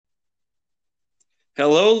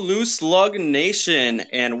Hello, Loose Lug Nation,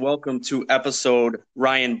 and welcome to episode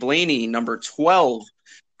Ryan Blaney, number 12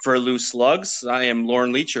 for Loose Lugs. I am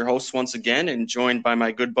Lauren Leach, your host once again, and joined by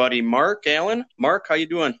my good buddy Mark Allen. Mark, how you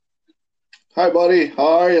doing? Hi, buddy.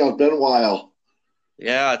 How are you? It's been a while.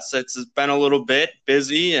 Yeah, it's been a little bit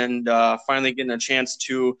busy, and finally getting a chance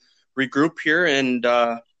to regroup here and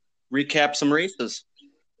recap some races.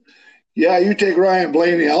 Yeah, you take Ryan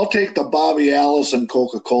Blaney. I'll take the Bobby Allison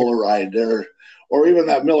Coca-Cola ride there, or even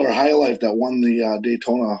that Miller High Life that won the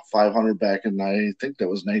Daytona 500 back in, I think that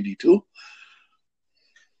was 92.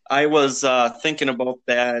 I was thinking about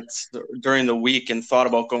that during the week and thought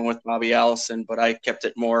about going with Bobby Allison, but I kept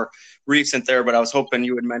it more recent there. But I was hoping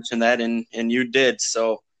you would mention that, and you did.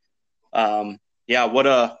 So, yeah, what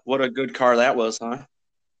a good car that was, huh?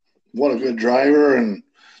 What a good driver. And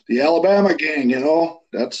the Alabama gang,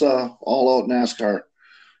 that's all out NASCAR.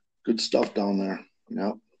 Good stuff down there.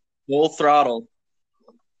 Yeah. Full throttle.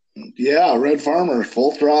 Yeah, Red Farmer,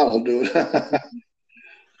 full throttle, dude.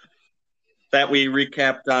 That we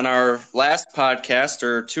recapped on our last podcast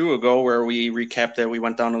or two ago, where we recapped that we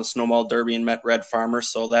went down to the Snowball Derby and met Red Farmer.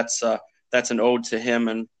 So that's an ode to him.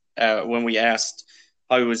 And when we asked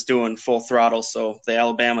how he was doing, full throttle. So the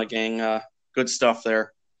Alabama gang, good stuff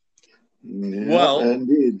there. Yeah, Well,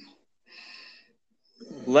 indeed.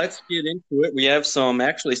 let's get into it. We have some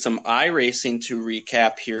iRacing to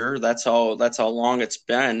recap here. That's how long it's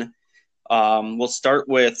been. We'll start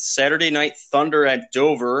with Saturday Night Thunder at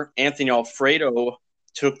Dover. Anthony Alfredo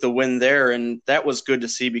took the win there, and that was good to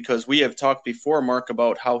see because we have talked before, Mark,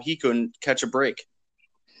 about how he couldn't catch a break.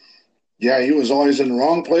 Yeah, he was always in the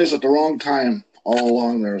wrong place at the wrong time all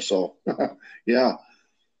along there. So, yeah.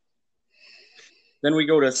 Then we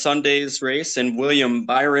go to Sunday's race, and William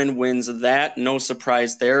Byron wins that. No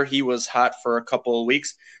surprise there. He was hot for a couple of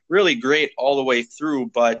weeks. Really great all the way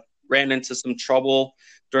through, but ran into some trouble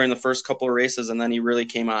during the first couple of races, and then he really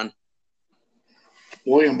came on.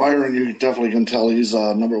 William Byron, you definitely can tell he's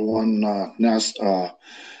number one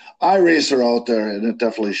iRacer out there, and it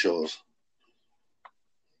definitely shows.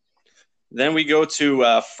 Then we go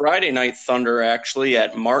to Friday Night Thunder, actually,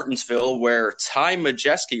 at Martinsville, where Ty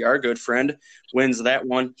Majeski, our good friend, wins that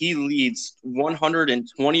one. He leads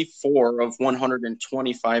 124 of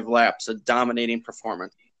 125 laps, a dominating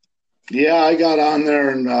performance. Yeah, I got on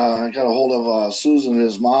there and I got a hold of Susan,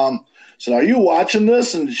 his mom. Said, "Are you watching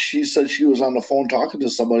this?" And she said she was on the phone talking to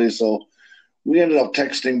somebody. So we ended up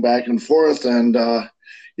texting back and forth, and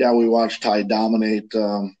yeah, we watched Ty dominate.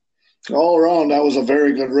 All around, that was a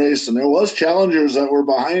very good race, and there was challengers that were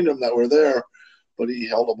behind him that were there, but he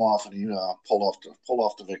held them off and he pulled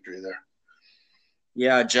off the victory there.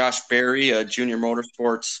 Yeah, Josh Berry, a junior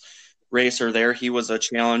motorsports racer there, he was a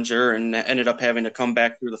challenger and ended up having to come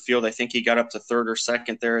back through the field. I think he got up to third or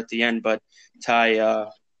second there at the end, but Ty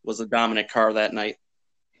was a dominant car that night.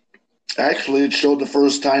 Actually, it showed the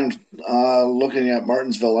first time looking at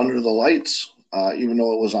Martinsville under the lights, even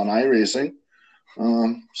though it was on iRacing.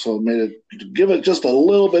 So it made it give it just a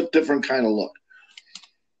little bit different kind of look.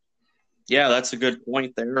 Yeah, that's a good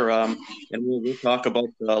point there. And we'll talk about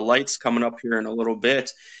the lights coming up here in a little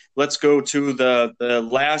bit. Let's go to the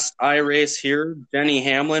last iRace here. Denny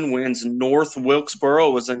Hamlin wins North Wilkesboro.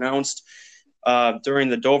 It was announced during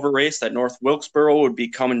the Dover race that North Wilkesboro would be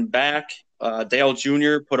coming back. Dale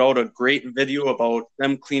Jr. put out a great video about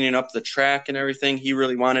them cleaning up the track and everything. He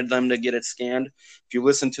really wanted them to get it scanned. If you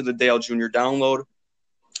listen to the Dale Jr. download,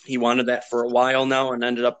 he wanted that for a while now and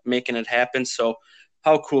ended up making it happen. So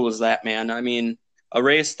how cool is that, man? I mean, a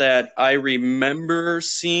race that I remember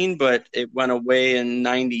seeing, but it went away in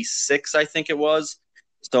 96, I think it was.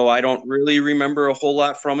 So I don't really remember a whole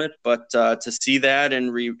lot from it, but to see that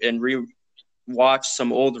and watch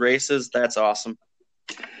some old races, that's awesome.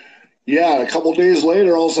 Yeah, a couple days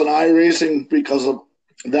later, also in iRacing, because of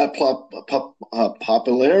that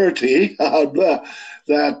popularity,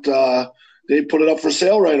 that they put it up for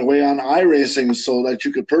sale right away on iRacing so that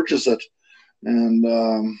you could purchase it. And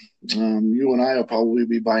you and I will probably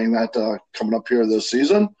be buying that coming up here this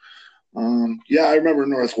season. Yeah, I remember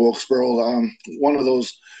North Wilkesboro, one of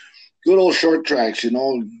those good old short tracks,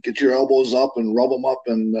 get your elbows up and rub them up.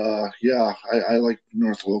 And yeah, I like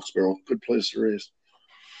North Wilkesboro. Good place to race.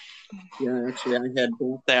 Yeah, actually, I had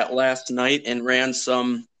both that last night and ran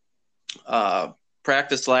some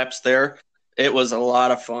practice laps there. It was a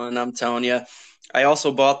lot of fun, I'm telling you. I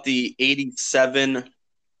also bought the 87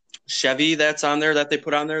 Chevy that's on there that they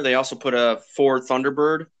put on there. They also put a Ford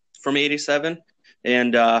Thunderbird from 87.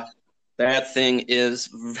 And that thing is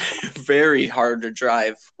very hard to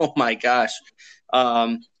drive. Oh, my gosh.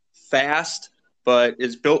 Fast, but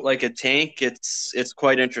it's built like a tank. It's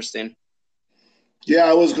quite interesting. Yeah,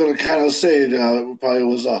 I was going to kind of say it probably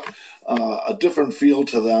was a different feel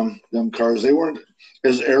to them cars. They weren't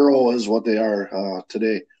as aero as what they are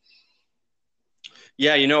today.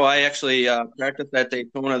 Yeah, I actually practiced at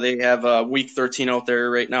Daytona. They have week 13 out there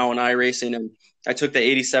right now in iRacing, and I took the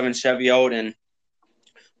 87 Chevy out and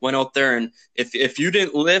went out there. And if you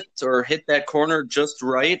didn't lift or hit that corner just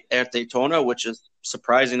right at Daytona, which is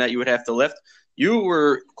surprising that you would have to lift, you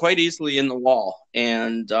were quite easily in the wall.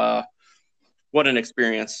 And what an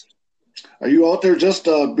experience. Are you out there just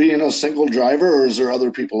being a single driver, or is there other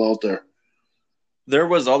people out there? There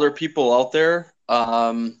was other people out there,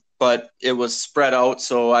 but it was spread out,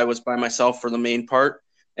 so I was by myself for the main part.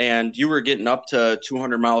 And you were getting up to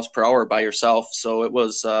 200 miles per hour by yourself, so it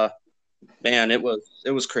was, man, it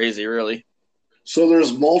was crazy, really. So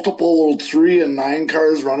there's multiple 3 and 9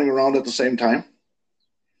 cars running around at the same time.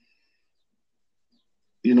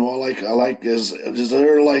 Is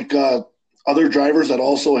there like other drivers that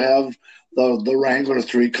also have the Wrangler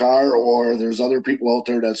 3 car, or there's other people out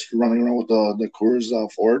there that's running around with the Coors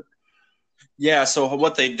Ford? Yeah, so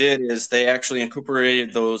what they did is they actually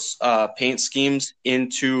incorporated those paint schemes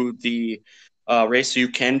into the race, so you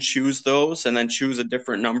can choose those and then choose a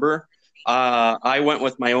different number. I went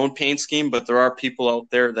with my own paint scheme, but there are people out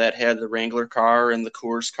there that had the Wrangler car and the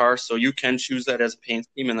Coors car, so you can choose that as a paint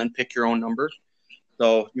scheme and then pick your own number.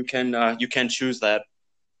 So you can choose that.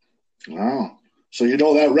 Wow. So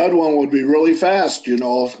that red one would be really fast. You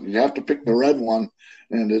have to pick the red one,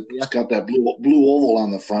 and Yeah, it's got that blue oval on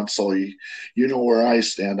the front. So you know where I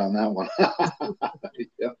stand on that one.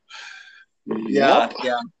 Yep. yeah, Yep.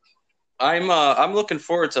 yeah. I'm looking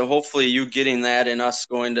forward to hopefully you getting that and us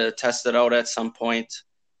going to test it out at some point.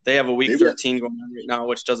 They have a week They were 13 going on right now,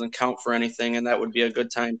 which doesn't count for anything, and that would be a good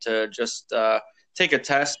time to just take a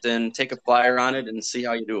test and take a flyer on it and see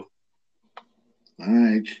how you do. all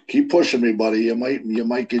right. Keep pushing me, buddy. You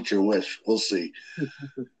might get your wish. We'll see.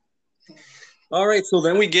 All right, so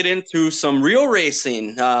then we get into some real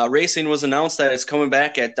racing. Racing was announced that it's coming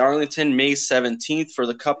back at Darlington May 17th for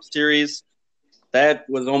the Cup Series. That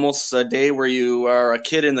was almost a day where you are a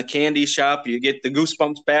kid in the candy shop. You get the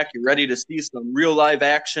goosebumps back. You're ready to see some real live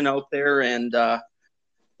action out there. And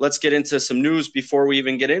let's get into some news before we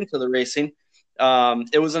even get into the racing.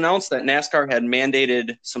 It was announced that NASCAR had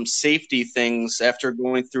mandated some safety things after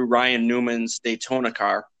going through Ryan Newman's Daytona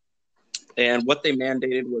car. And what they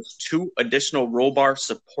mandated was 2 additional roll bar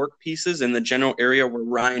support pieces in the general area where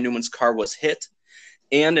Ryan Newman's car was hit,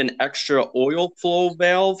 and an extra oil flow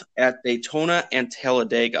valve at Daytona and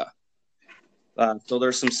Talladega. So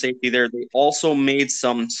there's some safety there. They also made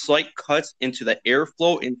some slight cuts into the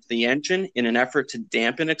airflow into the engine in an effort to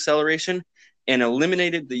dampen acceleration, and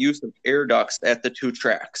eliminated the use of air ducts at the 2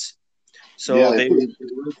 tracks. Yeah, So they went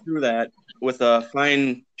through that with a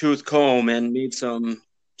fine tooth comb and made some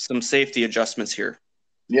safety adjustments here.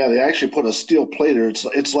 they actually put a steel plate there.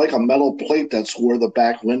 It's like a metal plate that's where the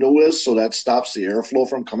back window is, so that stops the airflow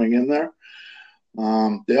from coming in there.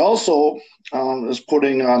 They also is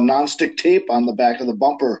putting nonstick tape on the back of the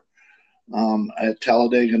bumper at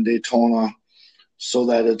Talladega and Daytona, so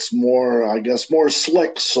that it's more, I guess, more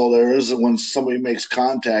slick. So there is, when somebody makes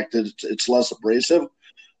contact, it's less abrasive.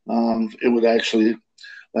 It would actually,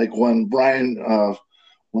 like when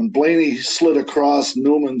Blaney slid across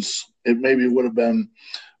Newman's, it maybe would have been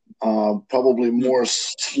probably more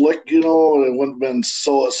slick. It wouldn't have been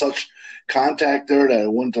such contact there that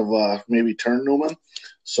it wouldn't have maybe turned Newman.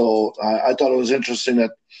 So I thought it was interesting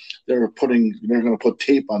that they're going to put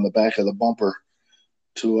tape on the back of the bumper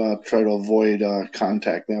to try to avoid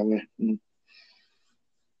contact that way.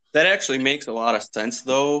 That actually makes a lot of sense,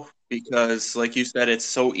 though, because, like you said, it's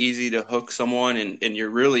so easy to hook someone, and you're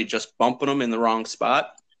really just bumping them in the wrong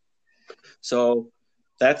spot. So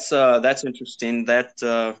that's interesting.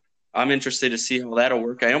 I'm interested to see how that'll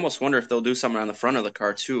work. I almost wonder if they'll do something on the front of the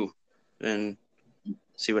car too, and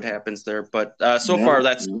see what happens there. But so Yeah. far,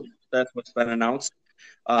 that's what's been announced.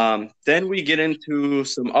 Then we get into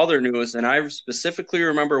some other news, and I specifically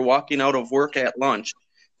remember walking out of work at lunch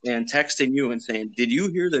and texting you and saying, "Did you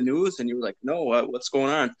hear the news?" And you were like, "No, what's going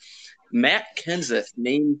on?" Matt Kenseth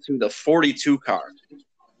named to the 42 car.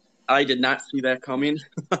 I did not see that coming.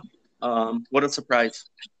 What a surprise!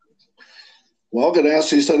 Well,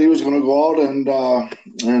 Ganassi said he was going to go out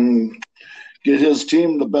and get his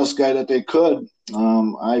team the best guy that they could.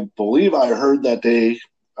 I believe I heard that they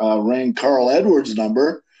rang Carl Edwards'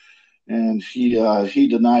 number, and he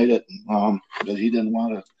denied it, that he didn't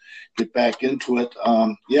want to get back into it.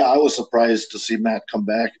 I was surprised to see Matt come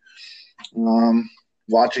back.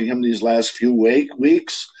 Watching him these last few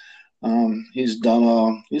weeks, he's done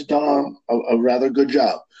a rather good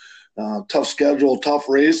job. tough schedule, tough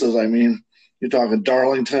races. I mean, you're talking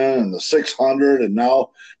Darlington and the 600, and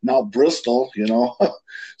now Bristol.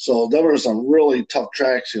 So there were some really tough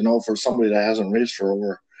tracks. For somebody that hasn't raced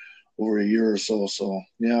for over a year or so. So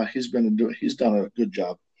yeah, he's done a good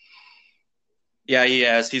job. Yeah, he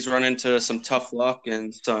has. He's run into some tough luck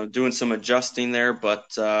and doing some adjusting there.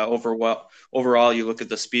 But overall, you look at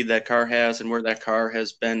the speed that car has and where that car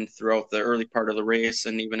has been throughout the early part of the race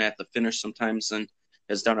and even at the finish sometimes, and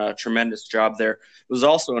has done a tremendous job there. It was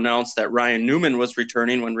also announced that Ryan Newman was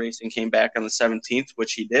returning when racing came back on the 17th,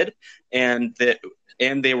 which he did, and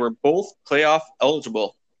they were both playoff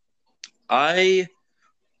eligible. I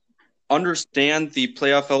understand the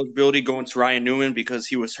playoff eligibility going to Ryan Newman because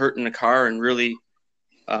he was hurt in the car and really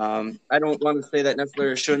I don't want to say that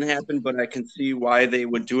necessarily shouldn't happen, but I can see why they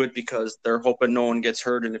would do it because they're hoping no one gets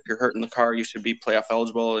hurt, and if you're hurt in the car, you should be playoff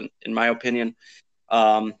eligible, in my opinion.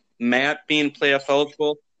 Matt being playoff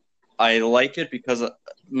eligible, I like it because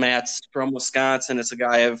Matt's from Wisconsin. It's a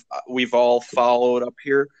guy we've all followed up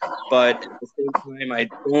here, but at the same time, I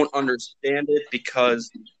don't understand it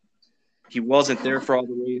because he wasn't there for all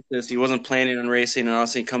the races. He wasn't planning on racing, and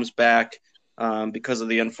honestly, he comes back because of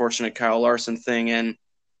the unfortunate Kyle Larson thing, and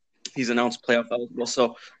he's announced playoff eligible.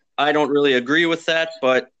 So I don't really agree with that,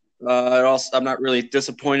 but I'm not really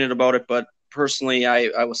disappointed about it. But personally,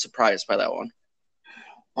 I was surprised by that one.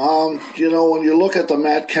 When you look at the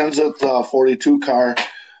Matt Kenseth 42 car,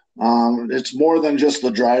 it's more than just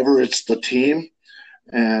the driver, it's the team.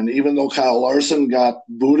 And even though Kyle Larson got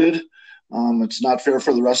booted, it's not fair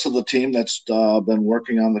for the rest of the team that's been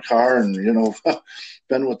working on the car and,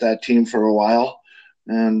 been with that team for a while.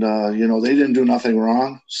 And, they didn't do nothing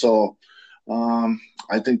wrong. So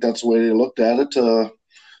I think that's the way they looked at it, to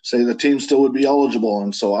say the team still would be eligible.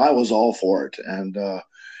 And so I was all for it. And,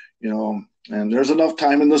 and there's enough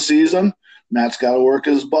time in the season. Matt's got to work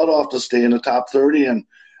his butt off to stay in the top 30. And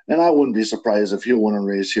I wouldn't be surprised if he'll win a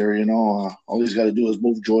race here. All he's got to do is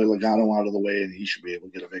move Joey Logano out of the way, and he should be able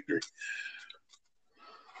to get a victory.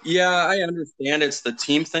 Yeah, I understand it's the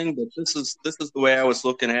team thing, but this is the way I was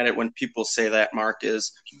looking at it when people say that, Mark,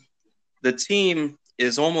 is the team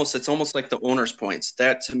is it's almost like the owner's points.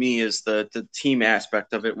 That to me is the team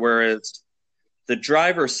aspect of it, whereas the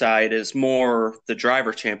driver side is more the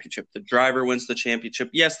driver championship. The driver wins the championship.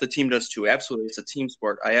 Yes, the team does too. Absolutely. It's a team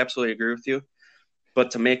sport. I absolutely agree with you.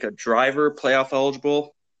 But to make a driver playoff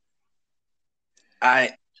eligible,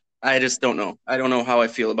 I just don't know. I don't know how I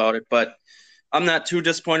feel about it, but I'm not too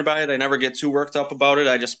disappointed by it. I never get too worked up about it.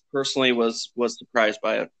 I just personally was surprised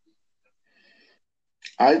by it.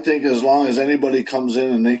 I think as long as anybody comes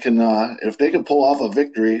in and they can, if they can pull off a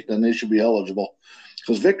victory, then they should be eligible,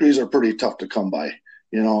 because victories are pretty tough to come by,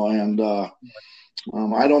 and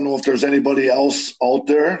I don't know if there's anybody else out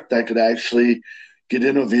there that could actually get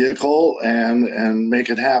in a vehicle and make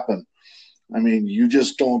it happen. I mean, you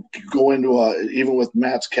just don't go into even with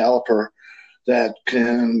Matt's caliper, that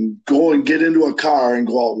can go and get into a car and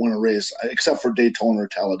go out and win a race, except for Daytona or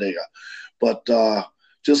Talladega. But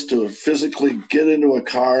just to physically get into a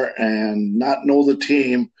car and not know the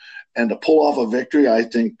team and to pull off a victory, I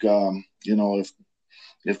think,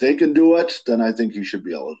 if they can do it, then I think he should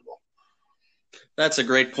be eligible. That's a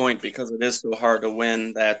great point, because it is so hard to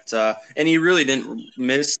win that. And he really didn't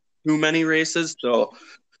miss too many races. So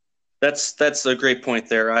that's a great point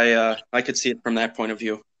there. I could see it from that point of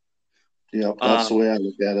view. Yeah, that's the way I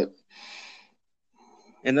look at it.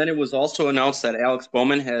 And then it was also announced that Alex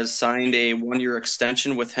Bowman has signed a 1-year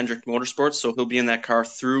extension with Hendrick Motorsports, so he'll be in that car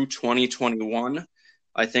through 2021.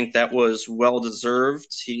 I think that was well-deserved.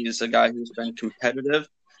 He's a guy who's been competitive.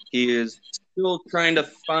 He is still trying to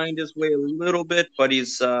find his way a little bit, but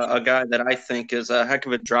he's a guy that I think is a heck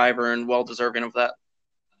of a driver and well-deserving of that.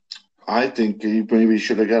 I think he maybe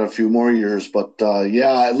should have got a few more years, but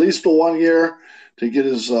yeah, at least the 1 year to get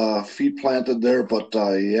his feet planted there. But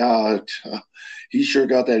he sure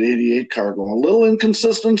got that 88 car going. A little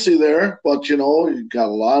inconsistency there, but you got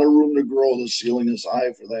a lot of room to grow. The ceiling is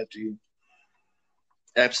high for that team.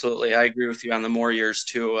 Absolutely. I agree with you on the more years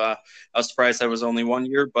too. I was surprised that was only 1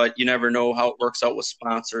 year, but you never know how it works out with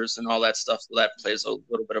sponsors and all that stuff. So that plays a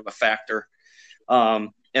little bit of a factor.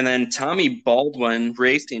 And then Tommy Baldwin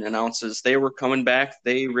Racing announces they were coming back.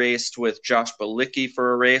 They raced with Josh Bilicki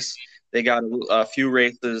for a race. They got a few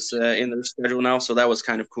races in their schedule now, so that was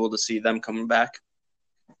kind of cool to see them coming back.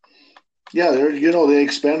 Yeah, they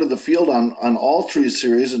expanded the field on all three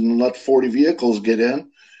series and let 40 vehicles get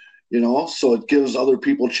in, so it gives other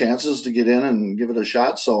people chances to get in and give it a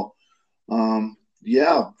shot. So, it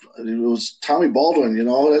was Tommy Baldwin,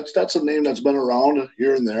 that's a name that's been around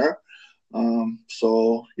here and there.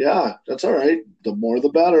 So yeah, that's all right. The more, the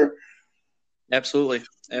better. Absolutely.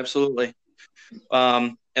 Absolutely.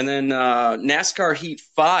 And then NASCAR Heat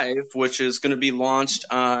 5, which is going to be launched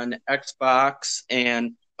on Xbox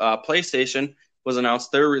and PlayStation, was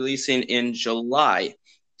announced. They're releasing in July.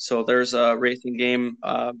 So there's a racing game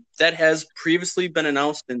that has previously been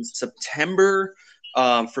announced in September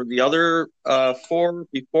for the other four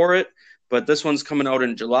before it, but this one's coming out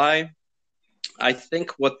in July. I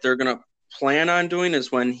think what they're going to plan on doing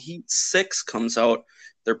is when Heat 6 comes out,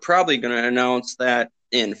 they're probably going to announce that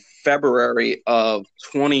in February of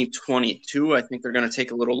 2022. I think they're going to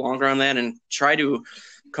take a little longer on that and try to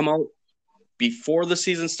come out before the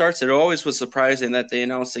season starts. It always was surprising that they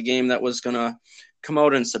announced a game that was going to come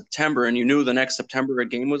out in September, and you knew the next September a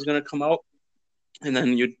game was going to come out, and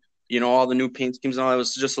then all the new paint schemes and all that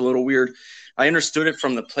was just a little weird. I understood it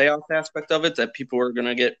from the playoff aspect of it that people were going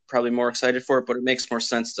to get probably more excited for it, but it makes more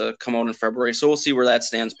sense to come out in February. So we'll see where that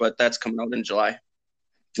stands, but that's coming out in July.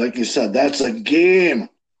 Like you said, that's a game.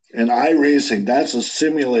 In iRacing, that's a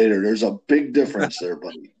simulator. There's a big difference there,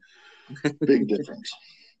 buddy. Big difference.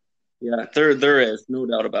 Yeah, there is no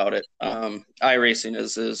doubt about it. iRacing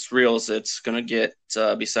is as real as it's going to get,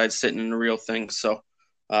 besides sitting in a real thing. So,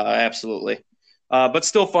 absolutely. But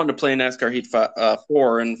still fun to play NASCAR Heat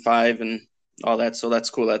 4 and 5 and all that. So that's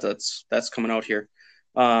cool. That's coming out here.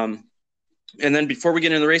 And then before we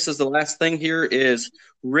get into the races, the last thing here is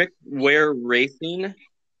Rick Ware Racing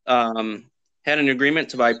had an agreement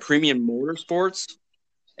to buy Premium Motorsports,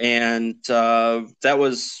 and that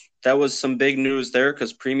was some big news there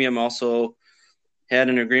because Premium also had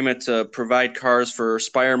an agreement to provide cars for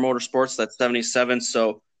Spire Motorsports. That's 77.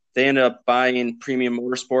 So they ended up buying Premium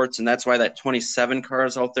Motorsports, and that's why that 27 car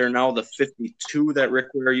is out there now. The 52 that Rick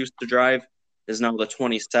Ware used to drive is now the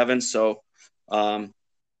 27. So,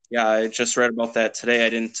 yeah, I just read about that today. I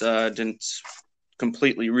didn't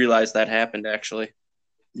completely realize that happened, actually.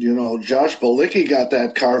 Josh Balicki got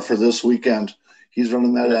that car for this weekend. He's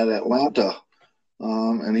running that at Atlanta.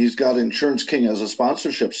 And he's got Insurance King as a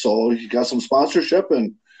sponsorship. So he got some sponsorship,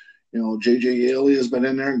 and, J.J. Yaley has been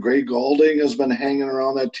in there, and Greg Golding has been hanging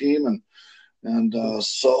around that team.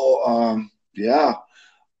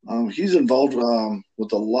 He's involved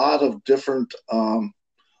with a lot of different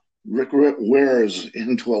Rick Wares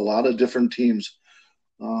into a lot of different teams.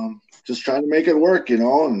 Just trying to make it work,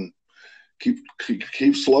 and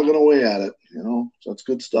keep slugging away at it, So that's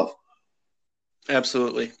good stuff.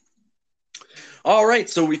 Absolutely. All right,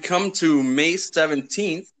 so we come to May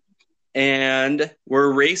 17th, and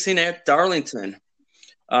we're racing at Darlington.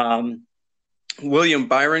 William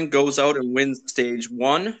Byron goes out and wins stage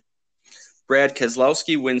 1. Brad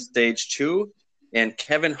Keselowski wins stage 2, and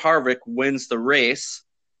Kevin Harvick wins the race.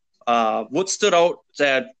 What stood out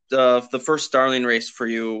at the first Darling race for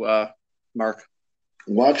you, Mark?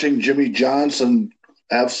 Watching Jimmy Johnson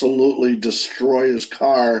absolutely destroy his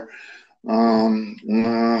car.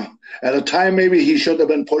 At a time, maybe he shouldn't have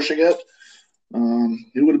been pushing it.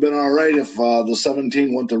 He would have been all right if the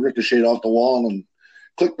 17 went to ricochet off the wall and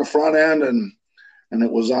clicked the front end, and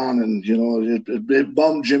it was on, and it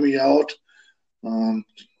bummed Jimmy out.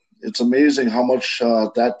 It's amazing how much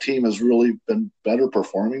that team has really been better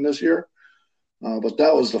performing this year. But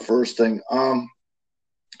that was the first thing.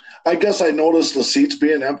 I guess I noticed the seats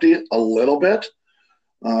being empty a little bit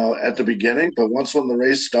at the beginning, but once when the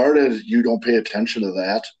race started, you don't pay attention to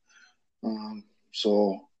that.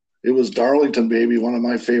 So it was Darlington, baby, one of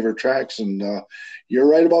my favorite tracks. And you're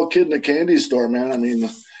right about Kid in a Candy Store, man. I mean,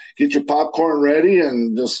 get your popcorn ready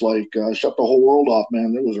and just shut the whole world off,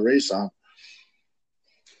 man. There was a race on.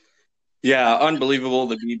 Yeah, unbelievable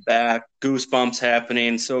to be back. Goosebumps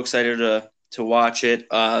happening. So excited to watch it.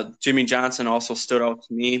 Jimmy Johnson also stood out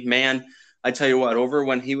to me. Man, I tell you what, over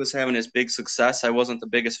when he was having his big success, I wasn't the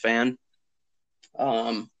biggest fan.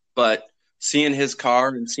 But seeing his car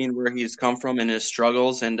and seeing where he's come from and his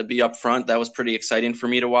struggles and to be up front, that was pretty exciting for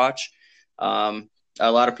me to watch. A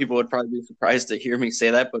lot of people would probably be surprised to hear me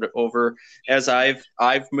say that, but over as I've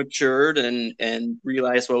matured and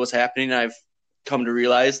realized what was happening, I've come to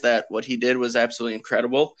realize that what he did was absolutely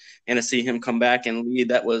incredible, and to see him come back and lead,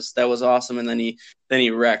 that was awesome. And then he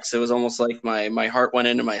wrecks. It was almost like my heart went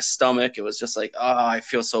into my stomach. It was just like, oh, I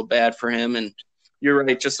feel so bad for him. And you're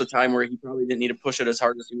right, just a time where he probably didn't need to push it as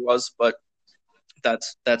hard as he was, but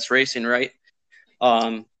that's racing, right?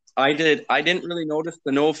 I didn't really notice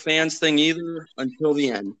the no fans thing either until the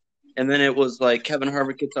end, and then it was like Kevin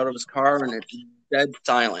Harvick gets out of his car and it's dead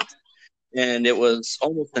silent. And it was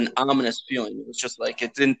almost an ominous feeling. It was just like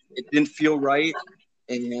it didn't feel right,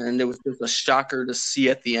 and it was just a shocker to see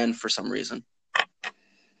at the end for some reason.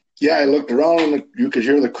 Yeah, I looked around and you could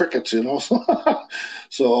hear the crickets, you know.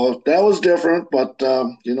 So that was different, but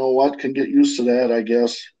you know what? Can get used to that, I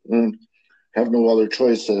guess, and have no other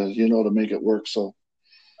choice to, you know, to make it work. So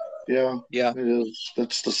yeah, Yeah, it is.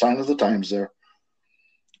 That's the sign of the times there.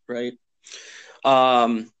 right.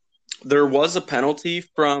 Um, there was a penalty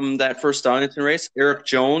from that first Darlington race. Eric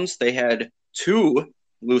Jones, they had two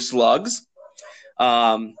loose lugs,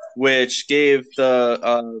 which gave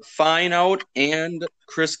the fine out, and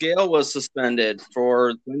Chris Gale was suspended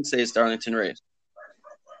for Wednesday's Darlington race.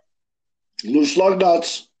 Loose lug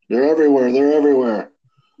nuts. They're everywhere. They're everywhere.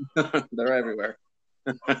 They're everywhere.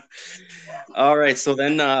 All right, so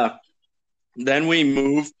then we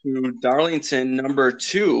move to Darlington number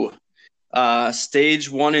 2. Stage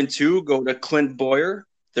 1 and 2 go to Clint Boyer.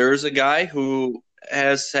 There's a guy who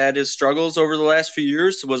has had his struggles over the last few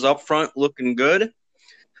years, was up front looking good.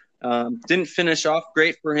 Didn't finish off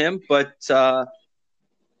great for him, but the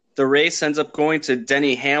race ends up going to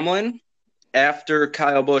Denny Hamlin after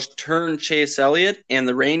Kyle Busch turned Chase Elliott and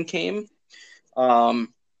the rain came. We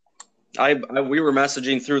were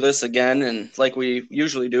messaging through this again, and like we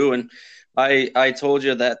usually do, and I told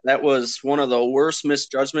you that was one of the worst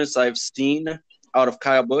misjudgments I've seen out of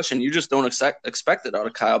Kyle Busch, and you just don't expect it out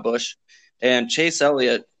of Kyle Busch. And Chase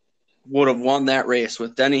Elliott would have won that race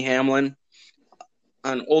with Denny Hamlin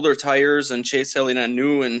on older tires and Chase Elliott on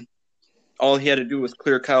new, and all he had to do was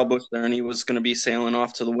clear Kyle Busch there, and he was going to be sailing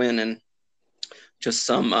off to the win, and just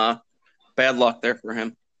some bad luck there for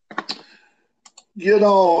him. You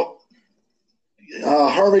know,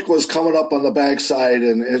 Harvick was coming up on the backside,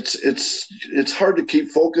 and it's hard to keep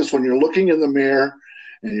focused when you're looking in the mirror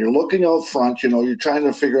and you're looking out front. You know, you're trying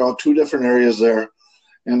to figure out two different areas there.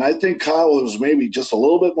 And I think Kyle was maybe just a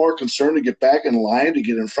little bit more concerned to get back in line to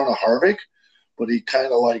get in front of Harvick, but he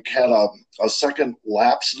kind of like had a second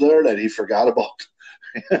lapse there that he forgot about.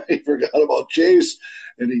 He forgot about Chase,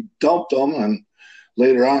 and he dumped him. And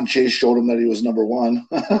later on, Chase showed him that he was number one.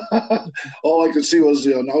 All I could see was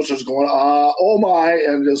the announcers going, oh my,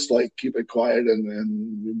 and just like keep it quiet,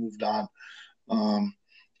 and we moved on.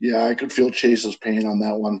 Yeah, I could feel Chase's pain on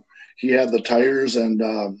that one. He had the tires, and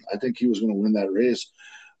I think he was going to win that race.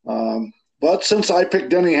 But since I picked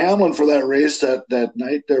Denny Hamlin for that race that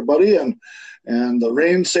night there, buddy, and the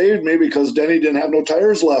rain saved me because Denny didn't have no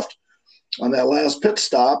tires left on that last pit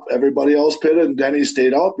stop. Everybody else pitted, and Denny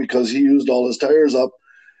stayed out because he used all his tires up.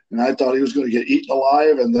 And I thought he was going to get eaten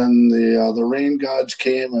alive, and then the rain gods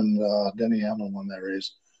came, and Denny Hamlin won that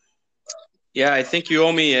race. Yeah, I think you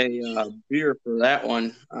owe me a beer for that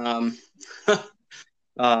one.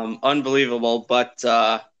 Unbelievable, but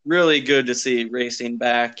really good to see racing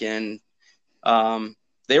back, and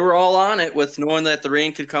they were all on it with knowing that the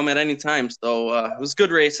rain could come at any time. So it was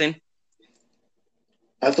good racing.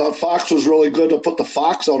 I thought Fox was really good to put the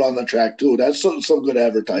Fox out on the track too. That's some good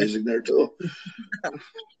advertising there too.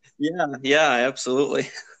 Yeah, absolutely.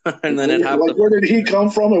 And then it happened. Like, where did he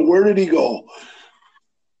come from and where did he go?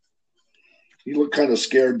 He looked kind of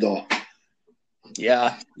scared though.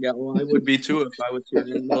 Yeah. Well, I would be too if I was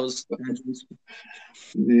hearing those engines.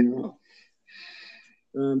 Yeah.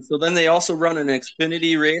 So then they also run an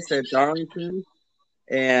Xfinity race at Darlington,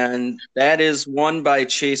 and that is won by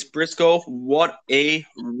Chase Briscoe. What a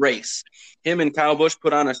race. Him and Kyle Busch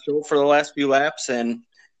put on a show for the last few laps, and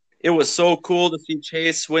it was so cool to see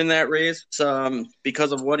Chase win that race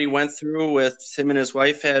because of what he went through with him and his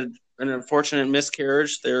wife had an unfortunate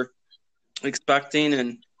miscarriage they're expecting,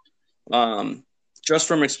 and just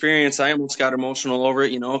from experience, I almost got emotional over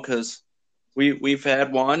it, because we've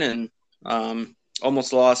had one and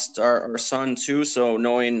almost lost our son too. So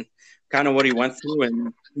knowing kind of what he went through,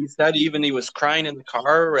 and he said even he was crying in the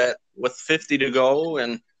car with 50 to go,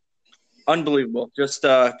 and unbelievable. Just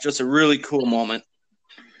a really cool moment.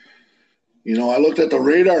 I looked at the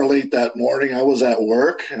radar late that morning. I was at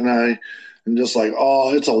work, and I'm just like,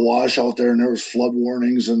 oh, it's a wash out there, and there was flood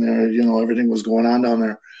warnings, and there, everything was going on down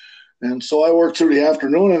there. And so I worked through the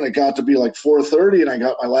afternoon, and it got to be like 4:30, and I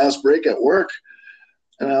got my last break at work.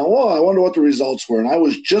 And I wonder what the results were. And I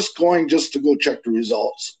was just to go check the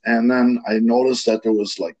results. And then I noticed that there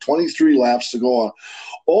was like 23 laps to go.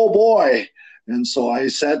 Oh, boy. And so I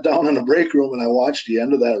sat down in the break room and I watched the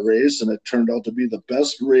end of that race, and it turned out to be the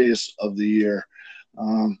best race of the year.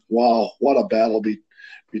 Wow, what a battle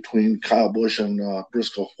between Kyle Busch and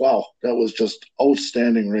Briscoe. Wow, that was just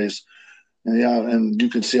outstanding race. And yeah, and you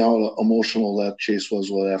can see how emotional that Chase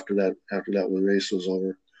was after that race was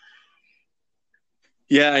over.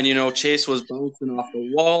 Yeah, and Chase was bouncing off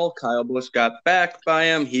the wall. Kyle Busch got back by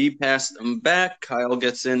him. He passed him back. Kyle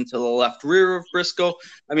gets into the left rear of Briscoe.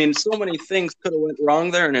 I mean, so many things could have went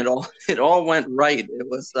wrong there, and it all went right. It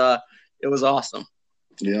was awesome.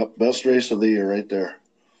 Yep, best race of the year right there.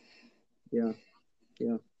 Yeah,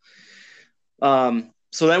 yeah.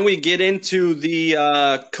 So then we get into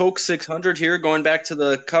the Coke 600 here, going back to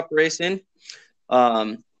the Cup racing.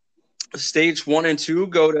 Stage 1 and 2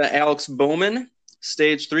 go to Alex Bowman.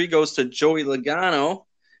 Stage 3 goes to Joey Logano.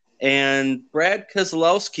 And Brad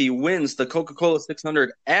Keselowski wins the Coca-Cola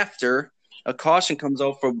 600 after a caution comes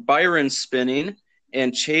out for Byron spinning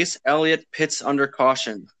and Chase Elliott pits under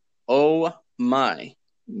caution. Oh, my.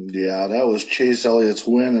 Yeah, that was Chase Elliott's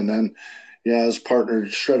win. And then, yeah, his partner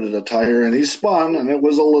shredded a tire, and he spun, and it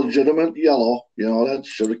was a legitimate yellow. That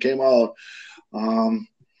should have came out.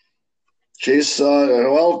 Chase,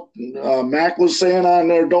 Mac was saying on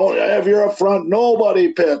there, don't, if you're up front,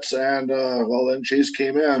 nobody pits. And, then Chase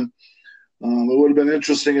came in. It would have been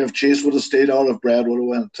interesting if Chase would have stayed out, if Brad would have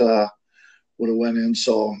went in.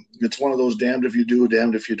 So it's one of those damned if you do,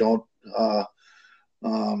 damned if you don't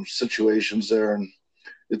situations there. And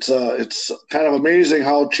it's kind of amazing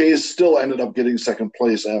how Chase still ended up getting second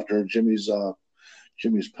place after Jimmy's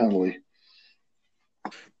penalty.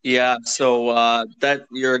 Yeah, so that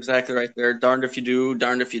you're exactly right there. Darned if you do,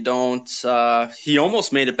 darned if you don't. He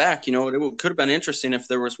almost made it back. It could have been interesting if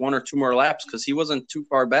there was one or two more laps because he wasn't too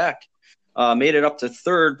far back. Made it up to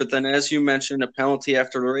third, but then as you mentioned, a penalty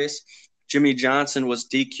after the race. Jimmy Johnson was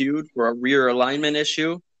DQ'd for a rear alignment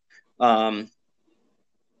issue.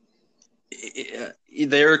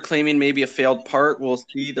 They're claiming maybe a failed part. We'll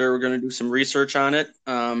see. They're going to do some research on it.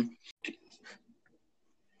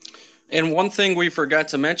 And one thing we forgot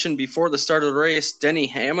to mention before the start of the race, Denny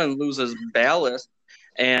Hamlin loses ballast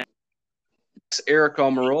and Eric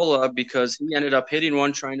Almirola because he ended up hitting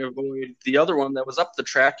one trying to avoid the other one that was up the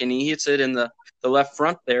track, and he hits it in the left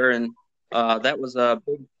front there, and that was a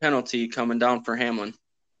big penalty coming down for Hamlin.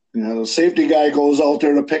 Yeah, the safety guy goes out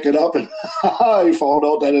there to pick it up, and he found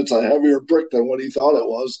out that it's a heavier brick than what he thought it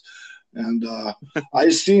was. And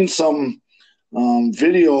I've seen some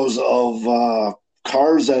videos of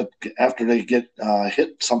cars that after they get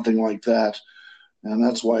hit something like that, and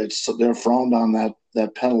that's why they're frowned on that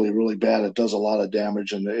penalty really bad. It does a lot of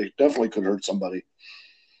damage, and it definitely could hurt somebody.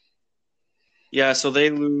 Yeah, so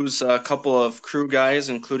they lose a couple of crew guys,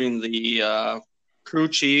 including the crew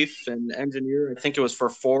chief and engineer. I think it was for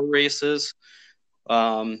 4 races.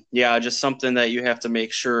 Just something that you have to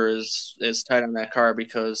make sure is tight on that car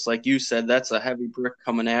because, like you said, that's a heavy brick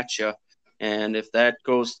coming at you, and if that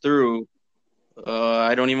goes through,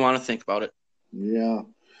 I don't even want to think about it. Yeah.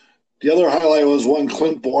 The other highlight was one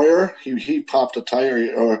Clint Boyer. He popped a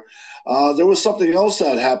tire, or there was something else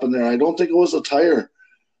that happened there. I don't think it was a tire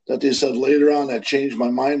that they said later on that changed my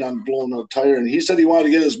mind on blowing a tire. And he said he wanted to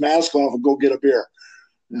get his mask off and go get a beer.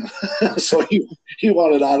 So he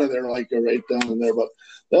wanted out of there like right down in there. But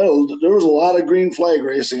there was a lot of green flag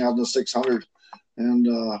racing on the 600. And,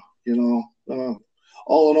 all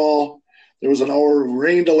in all, there was an hour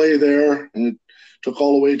rain delay there, and it took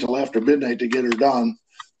all the way till after midnight to get her done.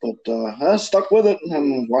 But I stuck with it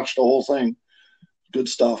and watched the whole thing. Good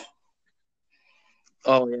stuff.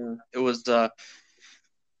 Oh, yeah. It was a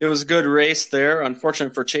good race there.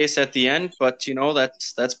 Unfortunate for Chase at the end, but,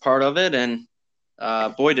 that's part of it. And,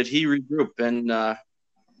 boy, did he regroup and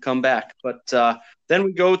come back. But then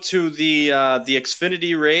we go to the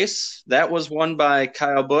Xfinity race. That was won by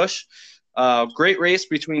Kyle Busch. Great race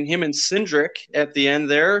between him and Cindric at the end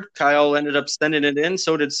there. Kyle ended up sending it in.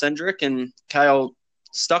 So did Cindric, and Kyle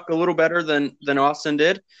stuck a little better than Austin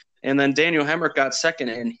did. And then Daniel Hemrick got second,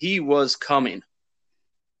 and he was coming.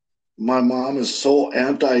 My mom is so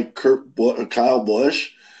Kyle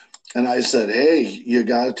Busch, and I said, hey, you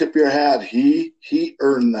got to tip your hat. He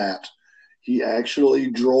earned that. He actually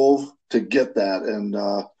drove to get that, and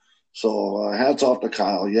so hats off to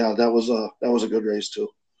Kyle. Yeah, that was a good race too.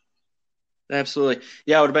 Absolutely.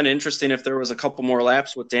 Yeah, it would have been interesting if there was a couple more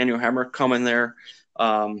laps with Daniel Hemrick coming there.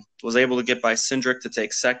 Was able to get by Cindric to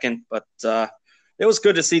take second, but it was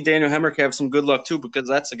good to see Daniel Hemrick have some good luck too, because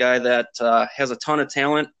that's a guy that has a ton of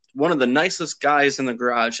talent. One of the nicest guys in the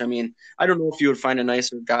garage. I mean, I don't know if you would find a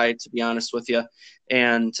nicer guy, to be honest with you.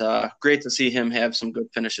 And great to see him have some good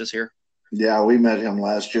finishes here. Yeah, we met him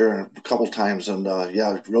last year a couple times, and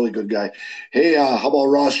really good guy. Hey, how about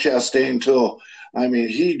Ross Chastain too? I mean,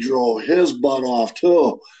 he drove his butt off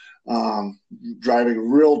too,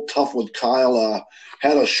 driving real tough with Kyle.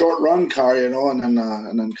 Had a short run car,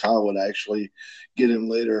 and then Kyle would actually get him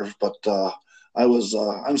later. But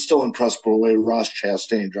I'm still impressed with the way Ross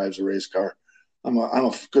Chastain drives a race car. I'm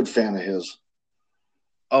a good fan of his.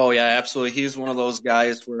 Oh yeah, absolutely. He's one of those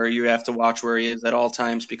guys where you have to watch where he is at all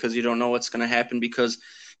times because you don't know what's going to happen because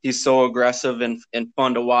he's so aggressive and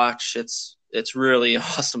fun to watch. It's really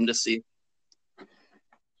awesome to see.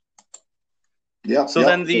 Yep, So yep.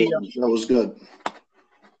 then That was good.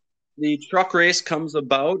 the truck race comes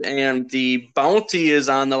about and the bounty is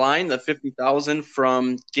on the line, the 50,000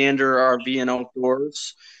 from Gander RV and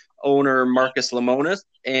Outdoors owner Marcus Lemonis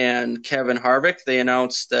and Kevin Harvick. They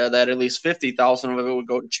announced that at least 50,000 of it would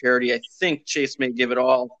go to charity. I think Chase may give it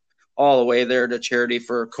all the way there to charity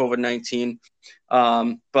for COVID-19.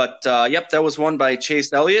 Yep, that was won by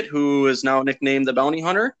Chase Elliott, who is now nicknamed the Bounty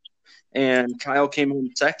Hunter. And Kyle came in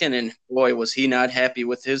second, and boy, was he not happy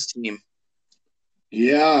with his team.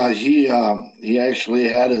 Yeah, he actually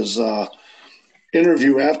had his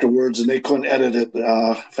interview afterwards, and they couldn't edit it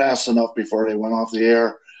fast enough before they went off the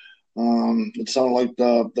air. It sounded like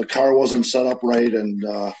the car wasn't set up right, and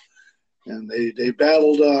they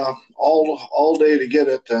battled all day to get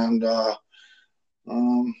it, and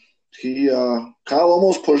Kyle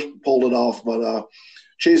almost pulled it off, but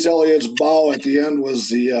Chase Elliott's bow at the end was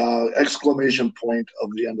the exclamation point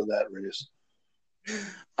of the end of that race.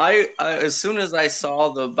 I as soon as I saw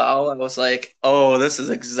the bow, I was like, "Oh, this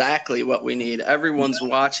is exactly what we need." Everyone's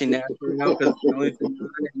watching that right now because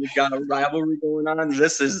we've got a rivalry going on.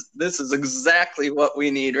 This is exactly what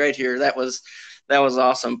we need right here. That was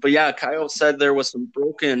awesome. But yeah, Kyle said there was some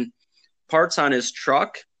broken parts on his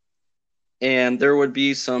truck, and there would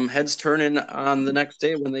be some heads turning on the next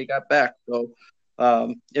day when they got back. So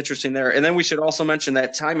interesting there. And then we should also mention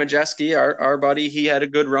that Ty Majeski, our buddy, he had a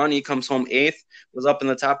good run. He comes home 8th, was up in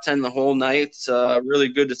the top 10 the whole night. Really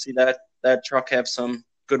good to see that truck have some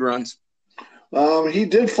good runs. He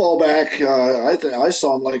did fall back. I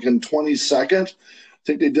saw him like in 22nd. I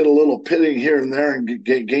think they did a little pitting here and there and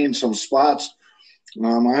gained some spots. I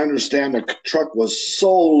understand the truck was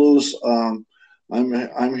so loose.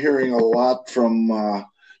 I'm hearing a lot from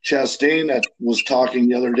Chastain that was talking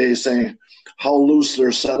the other day saying how loose their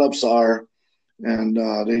setups are, and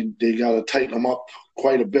they got to tighten them up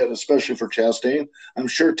quite a bit, especially for Chastain. I'm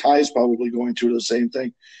sure Ty's probably going through the same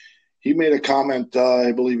thing. He made a comment,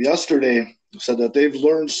 I believe yesterday, said that they've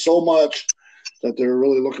learned so much that they're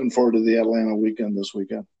really looking forward to the Atlanta weekend this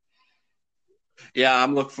weekend. Yeah,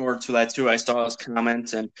 I'm looking forward to that too. I saw his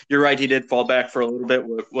comments, and you're right. He did fall back for a little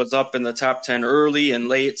bit. Was up in the top 10 early and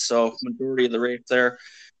late, so majority of the race there.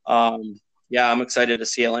 Yeah, I'm excited to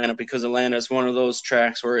see Atlanta because Atlanta is one of those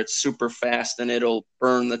tracks where it's super fast and it'll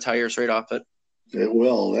burn the tires right off it. It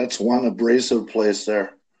will. That's one abrasive place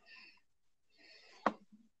there.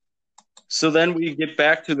 So then we get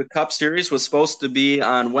back to the Cup Series. Was supposed to be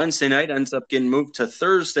on Wednesday night, ends up getting moved to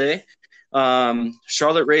Thursday.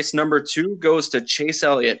 Charlotte race number 2 goes to Chase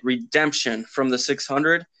Elliott, Redemption from the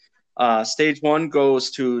 600. Stage 1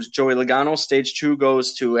 goes to Joey Logano. Stage 2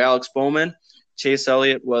 goes to Alex Bowman. Chase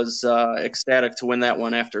Elliott was ecstatic to win that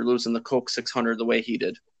one after losing the Coke 600 the way he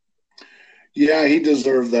did. Yeah, he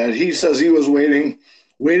deserved that. He says he was waiting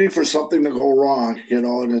for something to go wrong,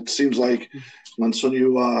 and it seems like when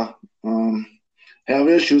you have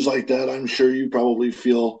issues like that, I'm sure you probably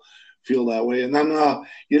feel that way. And then,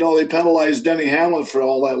 they penalized Denny Hamlin for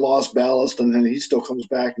all that lost ballast, and then he still comes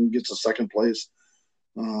back and gets a second place.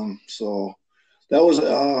 So that was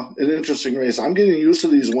an interesting race. I'm getting used to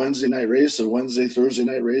these Wednesday, Thursday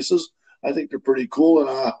night races. I think they're pretty cool,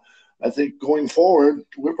 and I think going forward,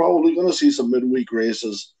 we're probably going to see some midweek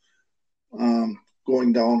races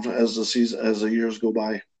going down as the years go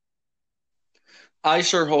by. I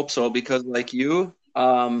sure hope so because, like you,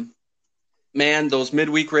 man, those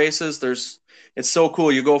midweek races, it's so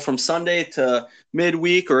cool. You go from Sunday to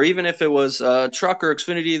midweek, or even if it was Truck or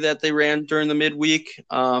Xfinity that they ran during the midweek.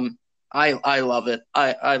 I love it.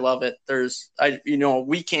 I love it.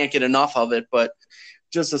 We can't get enough of it, but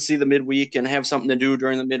just to see the midweek and have something to do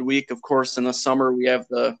during the midweek. Of course, in the summer, we have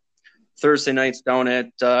the Thursday nights down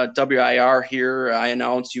at WIR here. I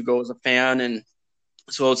announced you go as a fan, and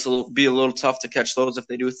so it'll be a little tough to catch those if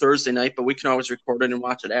they do Thursday night, but we can always record it and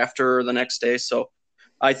watch it after or the next day. So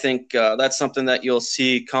I think that's something that you'll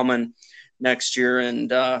see coming next year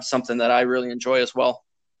and something that I really enjoy as well.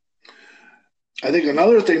 I think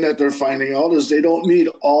another thing that they're finding out is they don't need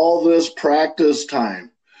all this practice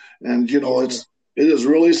time. And, it is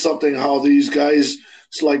really something how these guys,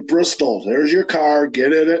 it's like Bristol. There's your car,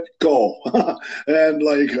 get in it, go. And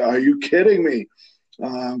are you kidding me?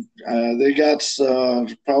 They got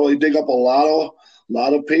probably dig up a lot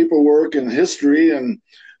of paperwork and history and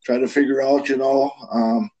try to figure out,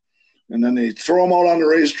 and then they throw them out on the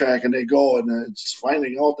racetrack and they go, and it's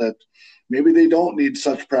finding out that maybe they don't need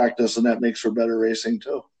such practice, and that makes for better racing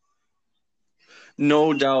too.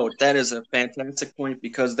 No doubt. That is a fantastic point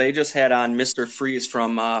because they just had on Mr. Freeze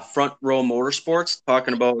from Front Row Motorsports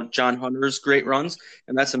talking about John Hunter's great runs.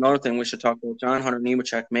 And that's another thing we should talk about. John Hunter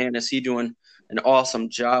Nemechek, man, is he doing an awesome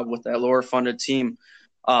job with that lower funded team.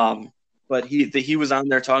 But he was on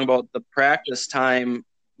there talking about the practice time,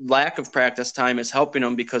 lack of practice time is helping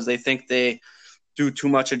them because they think they do too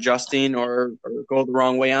much adjusting or go the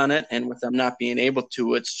wrong way on it. And with them not being able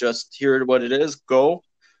to, it's just here what it is, go.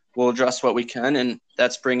 We'll adjust what we can, and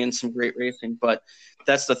that's bringing some great racing. But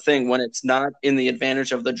that's the thing. When it's not in the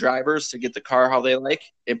advantage of the drivers to get the car how they like,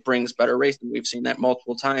 it brings better racing. We've seen that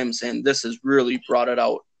multiple times, and this has really brought it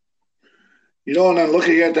out. You know, and then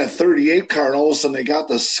looking at that 38 car, and all of a sudden they got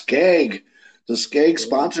the Skag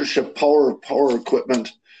sponsorship power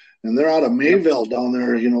equipment, and they're out of Mayville down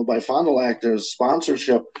there, you know, by Fond du Lac. There's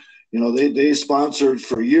sponsorship. You know, they sponsored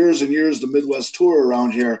for years and years the Midwest Tour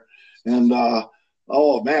around here, and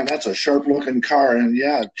oh, man, that's a sharp-looking car. And,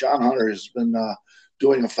 yeah, John Hunter has been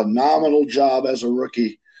doing a phenomenal job as a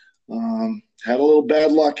rookie. Had a little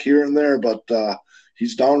bad luck here and there, but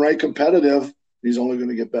he's downright competitive. He's only going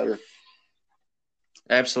to get better.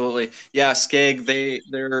 Absolutely. Yeah, Skag,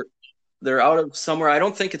 they're out of somewhere. I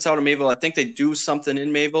don't think it's out of Mayville. I think they do something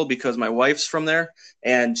in Mayville because my wife's from there.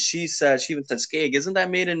 And she even said, Skag, isn't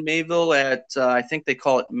that made in Mayville at, I think they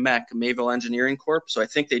call it MEC, Mayville Engineering Corp. So I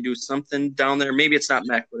think they do something down there. Maybe it's not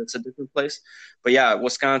MEC, but it's a different place. But yeah,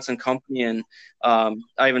 Wisconsin company. And I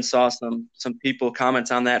even saw some people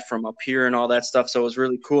comment on that from up here and all that stuff. So it was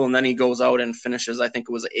really cool. And then he goes out and finishes, I think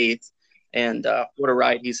it was 8th. And what a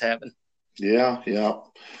ride he's having. Yeah.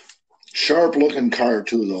 Sharp looking car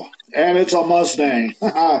too, though, and it's a Mustang.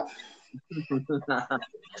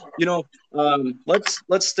 You know,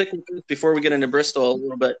 let's stick with this before we get into Bristol a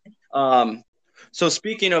little bit. So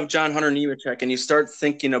speaking of John Hunter Nemechek, and you start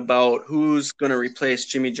thinking about who's going to replace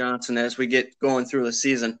Jimmie Johnson as we get going through the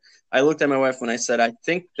season, I looked at my wife when I said I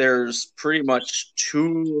think there's pretty much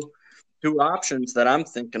two options that I'm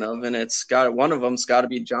thinking of, and one of them's got to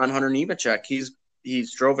be John Hunter Nemechek.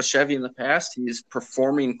 He's drove a Chevy in the past. He's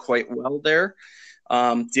performing quite well there.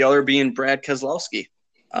 The other being Brad Keselowski.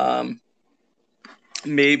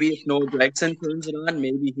 Maybe if Noah Gragson turns it on,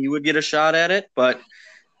 maybe he would get a shot at it. But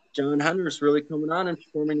John Hunter's really coming on and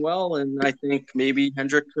performing well, and I think maybe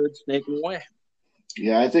Hendrick could snake him away.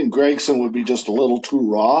 Yeah, I think Gragson would be just a little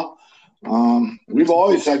too raw. We've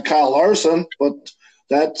always had Kyle Larson, but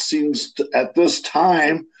that at this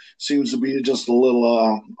time seems to be just a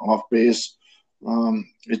little off base.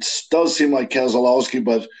 It does seem like Keselowski,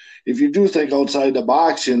 but if you do think outside the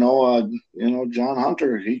box, John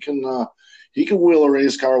Hunter, he can wheel a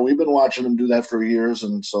race car. We've been watching him do that for years,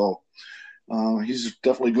 and so he's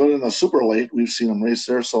definitely good in the super late. We've seen him race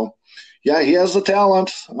there, so yeah, he has the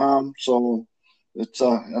talent. So that's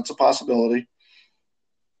a possibility.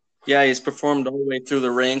 Yeah, he's performed all the way through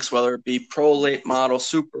the ranks, whether it be pro late model,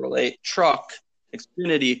 super late, truck,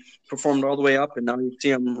 Xfinity, performed all the way up, and now you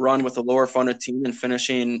see him run with a lower funded team and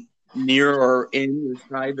finishing near or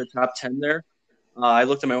inside the top 10 there. I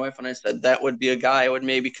looked at my wife and I said that would be a guy I would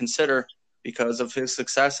maybe consider because of his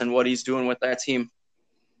success and what he's doing with that team.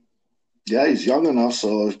 Yeah, he's young enough,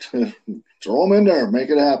 so throw him in there,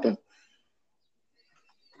 make it happen.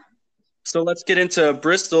 So let's get into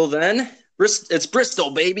Bristol then. It's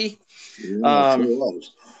Bristol, baby. Yeah,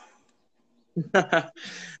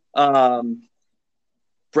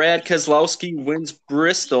 Brad Keselowski wins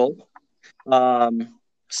Bristol.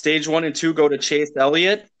 Stage 1 and 2 go to Chase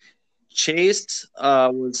Elliott. Chase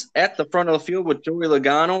was at the front of the field with Joey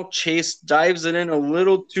Logano. Chase dives it in a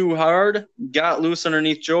little too hard, got loose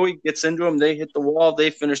underneath Joey, gets into him. They hit the wall. They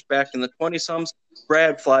finish back in the 20-sums.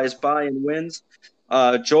 Brad flies by and wins.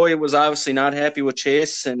 Joey was obviously not happy with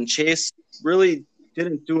Chase, and Chase really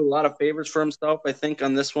didn't do a lot of favors for himself, I think,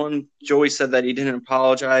 on this one. Joey said that he didn't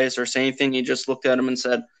apologize or say anything. He just looked at him and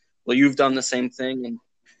said, well, you've done the same thing. And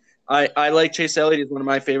I like Chase Elliott. He's one of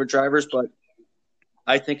my favorite drivers, but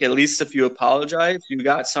I think at least if you apologize, you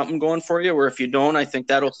got something going for you, or if you don't, I think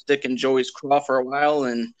that'll stick in Joey's craw for a while,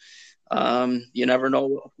 and you never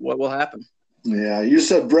know what will happen. Yeah, you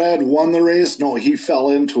said Brad won the race. No, he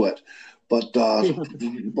fell into it. But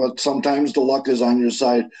sometimes the luck is on your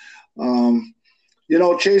side.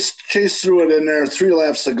 Chase threw it in there, 3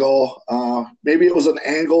 laps to go. Maybe it was an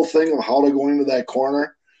angle thing of how to go into that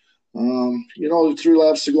corner. 3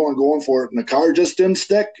 laps to go and going for it, and the car just didn't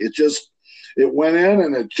stick. It went in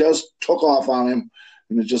and it just took off on him,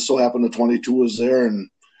 and it just so happened the 22 was there, and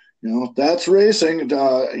that's racing.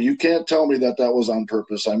 You can't tell me that was on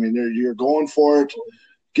purpose. I mean, you're going for it.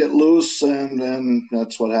 get loose, and then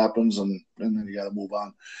that's what happens, and then you got to move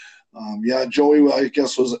on. Joey, I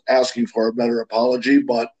guess, was asking for a better apology,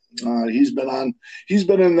 but he's been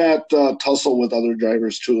in that tussle with other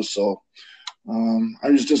drivers too. So I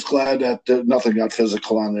was just glad that nothing got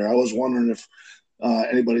physical on there. I was wondering if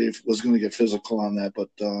anybody was going to get physical on that, but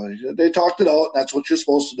they talked it out. That's what you're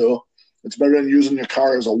supposed to do. It's better than using your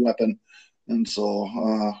car as a weapon. And so,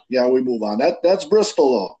 we move on. That's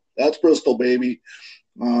Bristol, though. That's Bristol, baby.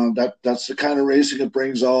 That's the kind of racing it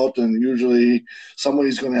brings out, and usually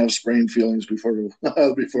somebody's going to have sprained feelings before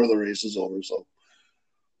the race is over. So.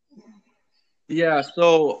 Yeah,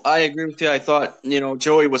 so I agree with you. I thought,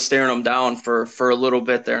 Joey was staring him down for a little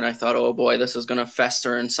bit there, and I thought, oh boy, this is going to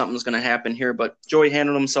fester and something's going to happen here. But Joey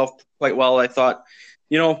handled himself quite well. I thought,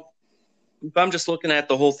 if I'm just looking at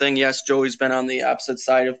the whole thing, yes, Joey's been on the opposite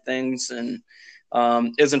side of things and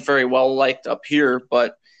isn't very well liked up here.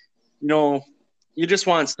 But, you just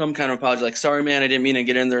want some kind of apology. Like, sorry, man, I didn't mean to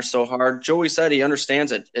get in there so hard. Joey said he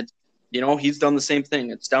understands it. He's done the same thing.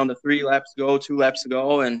 It's down to 2 laps to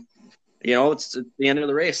go, and it's the end of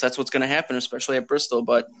the race. That's what's going to happen, especially at Bristol.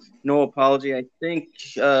 But no apology. I think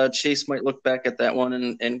Chase might look back at that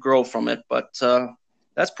one and grow from it. But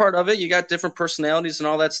that's part of it. You got different personalities and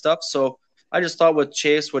all that stuff. So I just thought with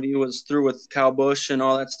Chase, what he was through with Kyle Busch and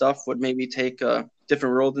all that stuff would maybe take a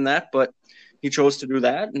different road than that. But he chose to do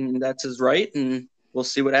that, and that's his right, and we'll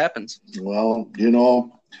see what happens. Well,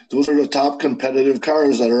 those are the top competitive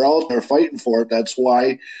cars that are out there fighting for it. That's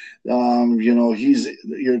why,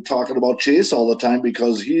 you're talking about Chase all the time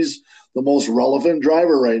because he's the most relevant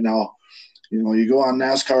driver right now. You go on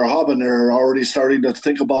NASCAR Hub and they're already starting to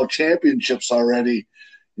think about championships already,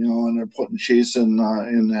 and they're putting Chase in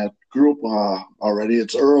that group already.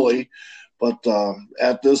 It's early, but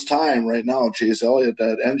at this time right now, Chase Elliott,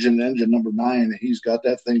 that engine number 9, he's got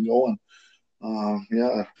that thing going.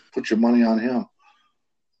 Put your money on him.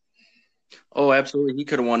 Oh, absolutely. He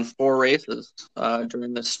could have won 4 races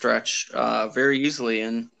during this stretch very easily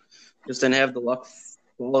and just didn't have the luck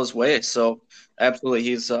fall his way. So, absolutely,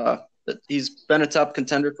 he's been a top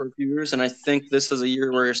contender for a few years, and I think this is a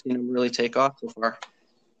year where you're seeing him really take off so far.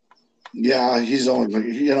 Yeah, he's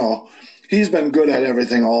been good at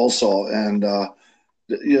everything also. And,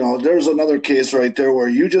 there's another case right there where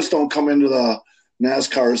you just don't come into the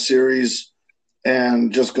NASCAR series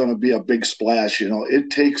and just going to be a big splash. It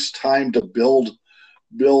takes time to build,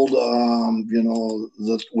 with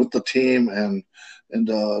the team and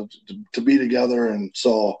to be together. And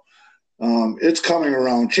so it's coming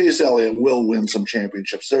around. Chase Elliott will win some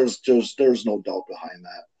championships. There's no doubt behind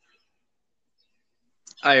that.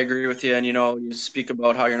 I agree with you. And, you speak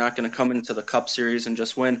about how you're not going to come into the Cup Series and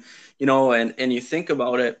just win, and you think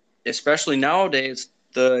about it, especially nowadays,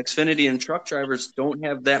 the Xfinity and truck drivers don't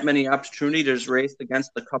have that many opportunities to race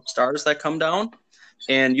against the Cup stars that come down,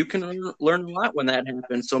 and you can learn a lot when that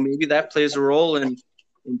happens. So maybe that plays a role in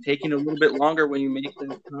taking a little bit longer when you make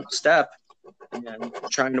the top step and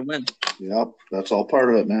trying to win. Yep, that's all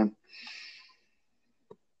part of it, man.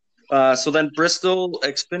 So then Bristol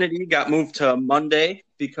Xfinity got moved to Monday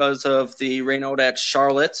because of the rain out at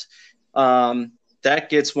Charlotte.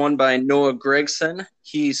 That gets won by Noah Gragson.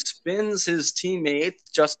 He spins his teammate,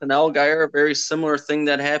 Justin Allgaier, a very similar thing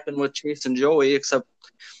that happened with Chase and Joey, except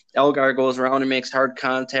Allgaier goes around and makes hard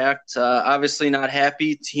contact. Obviously not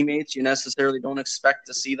happy teammates. You necessarily don't expect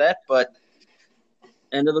to see that, but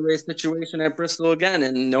end of the race situation at Bristol again,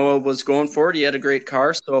 and Noah was going for it. He had a great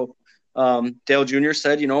car, so Dale Jr.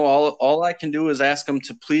 said, all I can do is ask him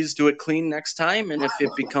to please do it clean next time, and if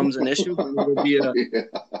it becomes an issue,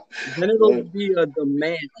 then it'll be a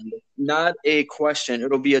demand, not a question.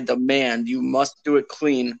 It'll be a demand. You must do it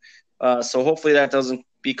clean. So hopefully that doesn't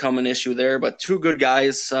become an issue there. But 2 good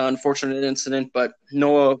guys, unfortunate incident, but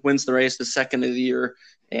Noah wins the race, the second of the year,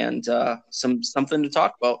 and something to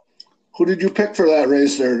talk about. Who did you pick for that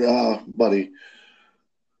race there, buddy?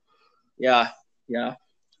 Yeah.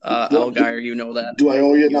 Allgaier, you know that. Do I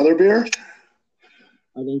owe you another beer?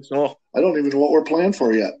 I think so. I don't even know what we're playing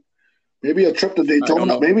for yet. Maybe a trip to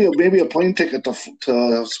Daytona. Maybe a plane ticket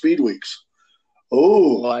to Speed Weeks.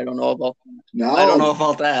 Oh, well, I don't know about that. Now, I don't know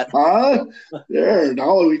about that. Huh? There.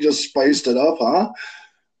 Now we just spiced it up, huh?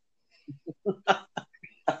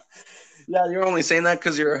 Yeah, you're only saying that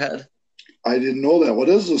because you're ahead. I didn't know that. What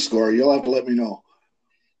is the score? You'll have to let me know.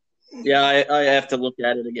 Yeah, I have to look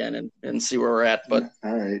at it again and see where we're at. But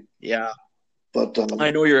all right. Yeah. But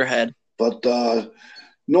I know you're ahead. But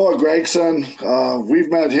Noah Gragson, we've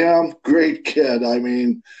met him. Great kid. I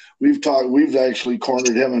mean, we've actually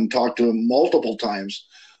cornered him and talked to him multiple times.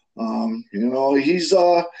 He's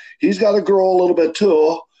got to grow a little bit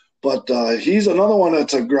too, But he's another one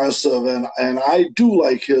that's aggressive, and I do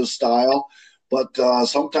like his style. But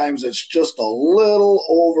sometimes it's just a little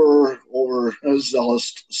over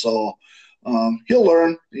zealous. So he'll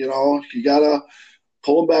learn. You gotta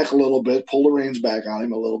pull him back a little bit, pull the reins back on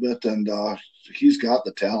him a little bit, and he's got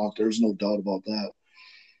the talent. There's no doubt about that.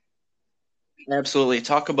 Absolutely.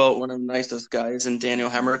 Talk about one of the nicest guys in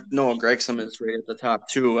Daniel Hemrick. Noah Gregson is right at the top,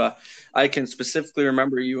 too. I can specifically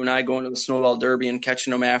remember you and I going to the Snowball Derby and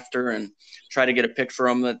catching him after and try to get a pic for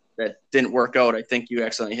him that didn't work out. I think you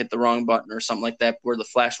accidentally hit the wrong button or something like that where the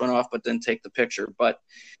flash went off but didn't take the picture. But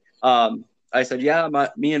I said, yeah,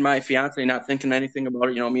 me and my fiance, not thinking anything about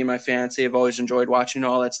it. Me and my fiance have always enjoyed watching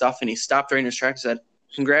all that stuff. And he stopped right in his tracks and said,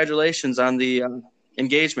 congratulations on the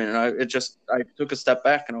engagement. And I took a step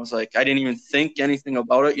back and I was like, I didn't even think anything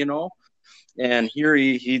about it, and here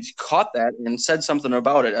he caught that and said something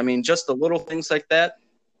about it. I mean, just the little things like that,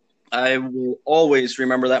 I will always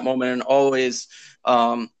remember that moment and always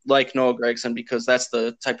like Noah Gregson, because that's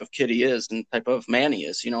the type of kid he is and type of man he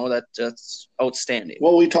is, that's outstanding.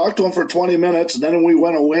 Well, we talked to him for 20 minutes and then we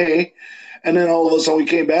went away. And then all of a sudden we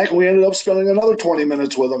came back and we ended up spending another 20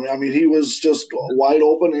 minutes with him. I mean, he was just wide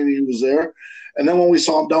open and he was there. And then when we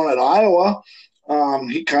saw him down at Iowa,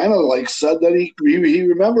 he kind of like said that he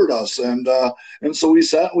remembered us. And so we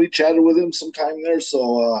sat and we chatted with him sometime there.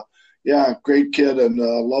 So, yeah, great kid, and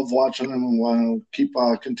love watching him and want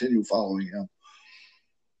to continue following him.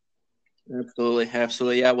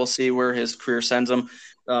 Absolutely. Yeah, we'll see where his career sends him.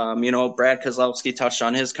 Brad Keselowski touched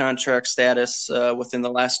on his contract status within the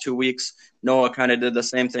last 2 weeks. Noah kind of did the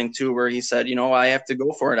same thing too, where he said, I have to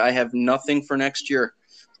go for it. I have nothing for next year.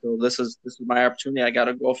 So this is my opportunity. I got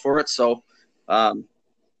to go for it. So,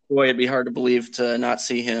 boy, it'd be hard to believe to not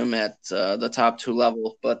see him at the top 2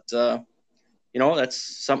 level. But,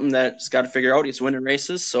 that's something that's got to figure out. He's winning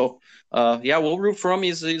races. So, yeah, we'll root for him.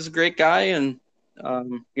 He's a great guy. And,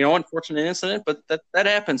 unfortunate incident, but that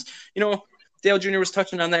happens. Dale Jr. was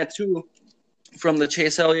touching on that too, from the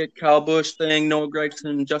Chase Elliott, Kyle Busch thing, Noah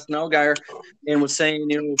Gregson, Justin Allgaier, and was saying,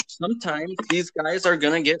 sometimes these guys are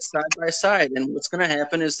going to get side by side, and what's going to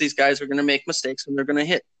happen is these guys are going to make mistakes and they're going to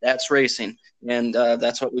hit. That's racing, and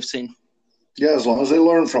that's what we've seen. Yeah, as long as they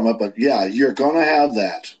learn from it, but yeah, you're going to have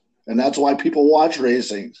that, and that's why people watch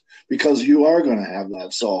racing, because you are going to have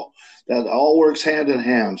that. So that all works hand in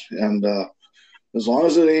hand, and as long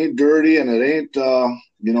as it ain't dirty and it ain't,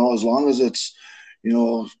 as long as it's,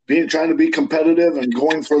 trying to be competitive and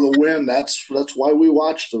going for the win, that's why we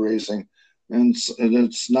watch the racing. And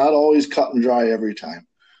it's not always cut and dry every time.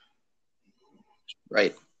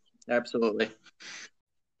 Right. Absolutely.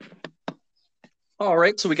 All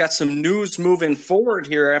right. So we got some news moving forward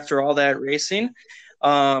here after all that racing.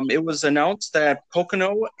 It was announced that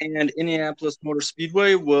Pocono and Indianapolis Motor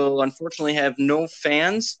Speedway will unfortunately have no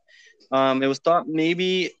fans. It was thought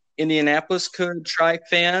maybe Indianapolis could try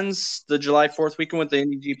fans the July 4th weekend with the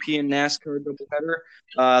Indy GP and NASCAR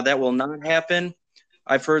doubleheader. That will not happen.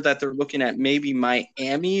 I've heard that they're looking at maybe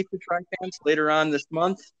Miami to try fans later on this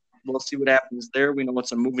month. We'll see what happens there. We know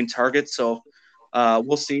it's a moving target, so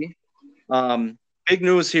we'll see. Big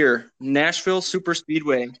news here. Nashville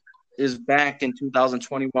Superspeedway is back in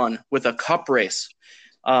 2021 with a cup race.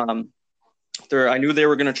 I knew they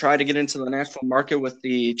were going to try to get into the Nashville market with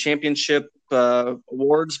the championship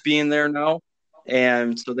awards being there now.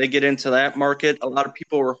 And so they get into that market. A lot of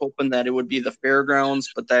people were hoping that it would be the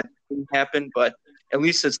fairgrounds, but that didn't happen. But at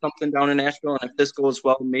least it's something down in Nashville. And if this goes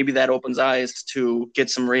well, maybe that opens eyes to get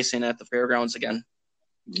some racing at the fairgrounds again.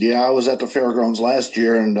 Yeah, I was at the fairgrounds last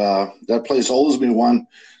year, and that place owes me one.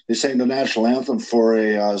 They sang the national anthem for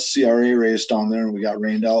a CRA race down there, and we got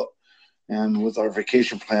rained out. And with our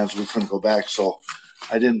vacation plans, we couldn't go back. So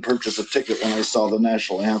I didn't purchase a ticket when I saw the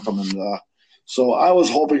national anthem. And so I was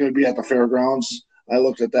hoping it would be at the fairgrounds. I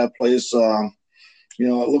looked at that place. It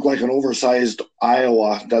looked like an oversized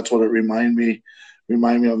Iowa. That's what it reminded me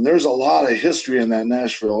of. And there's a lot of history in that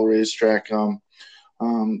Nashville racetrack.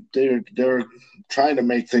 They're trying to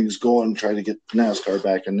make things go and try to get NASCAR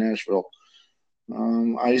back in Nashville.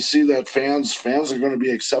 I see that fans are going to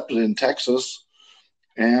be accepted in Texas.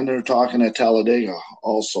 And they're talking at Talladega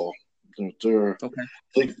also. They're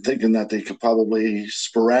thinking that they could probably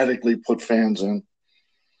sporadically put fans in.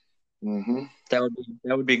 Mm-hmm.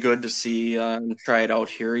 That would be good to see and try it out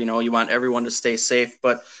here. You want everyone to stay safe,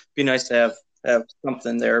 but it'd be nice to have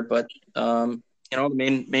something there. But the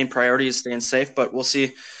main priority is staying safe. But we'll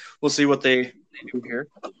see what they do here.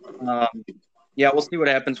 We'll see what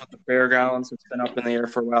happens with the fairgrounds. It's been up in the air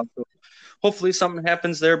for a while. So hopefully something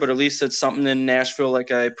happens there, but at least it's something in Nashville, like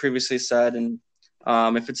I previously said. And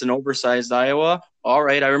if it's an oversized Iowa, all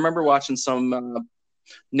right. I remember watching some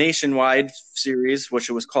nationwide series, which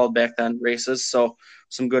it was called back then, races. So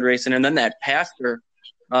some good racing. And then that pastor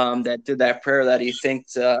that did that prayer that he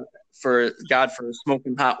thanked for God for a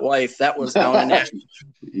smoking hot wife, that was down in Nashville.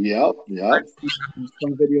 Yep. I've seen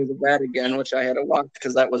some videos of that again, which I had to watch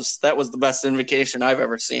because that was the best invocation I've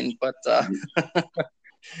ever seen. But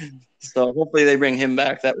so hopefully they bring him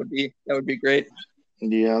back. That would be great.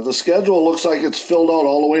 Yeah, the schedule looks like it's filled out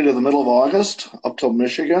all the way to the middle of August up to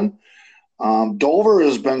Michigan. Dover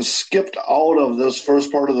has been skipped out of this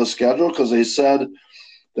first part of the schedule because they said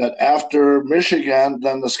that after Michigan,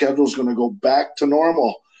 then the schedule is going to go back to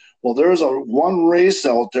normal. Well, there's one race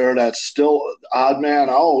out there that's still odd man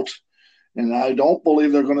out, and I don't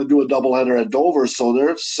believe they're going to do a doubleheader at Dover. So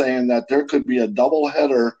they're saying that there could be a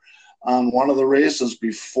doubleheader on one of the races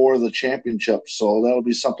before the championship. So that'll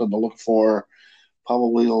be something to look for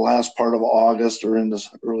probably the last part of August or into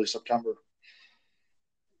early September.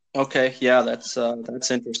 Okay, yeah,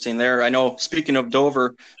 that's interesting there. I know, speaking of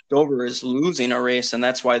Dover is losing a race, and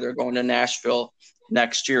that's why they're going to Nashville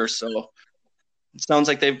next year. So it sounds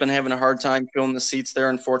like they've been having a hard time filling the seats there,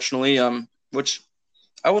 unfortunately, which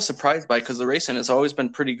I was surprised by because the racing has always been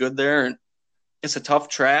pretty good there, and it's a tough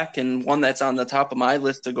track and one that's on the top of my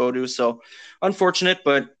list to go to. So unfortunate,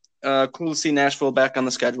 but cool to see Nashville back on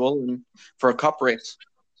the schedule and for a cup race.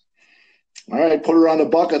 All right, put her on the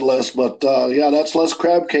bucket list. But, yeah, that's less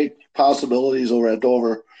crab cake possibilities over at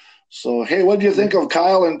Dover. So, hey, what do you think of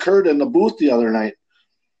Kyle and Kurt in the booth the other night?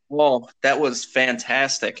 Well, that was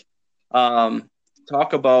fantastic.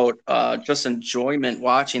 Talk about just enjoyment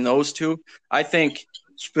watching those two. I think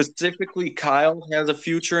specifically Kyle has a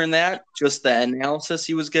future in that, just the analysis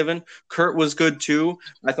he was given. Kurt was good too.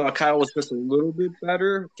 I thought Kyle was just a little bit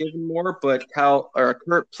better, given more, but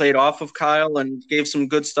Kurt played off of Kyle and gave some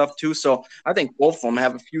good stuff too. So I think both of them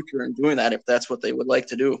have a future in doing that if that's what they would like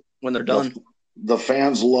to do when they're done. The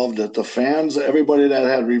fans loved it. The fans, everybody that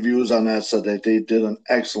had reviews on that said that they did an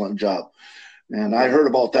excellent job. And I heard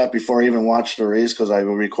about that before I even watched the race because I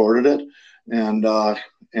recorded it.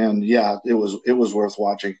 And yeah, it was worth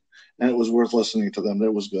watching, and it was worth listening to them.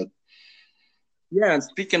 It was good. Yeah, and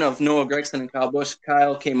speaking of Noah Gragson and Kyle Busch,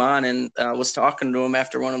 Kyle came on and was talking to him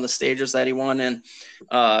after one of the stages that he won, and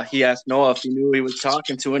he asked Noah if he knew he was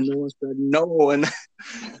talking to, and Noah said no, and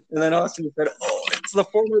then Austin said, "Oh, it's the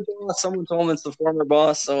former boss." Someone told him it's the former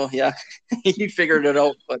boss, so yeah, he figured it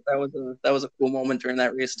out. But that was a cool moment during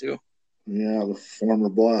that race too. Yeah, the former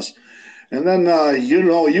boss. And then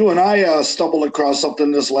you and I stumbled across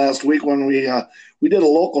something this last week when we did a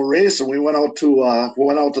local race and we went out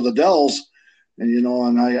to the Dells.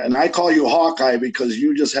 And I call you Hawkeye because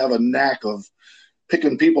you just have a knack of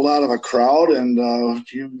picking people out of a crowd, and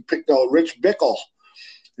you picked out Rich Bickle.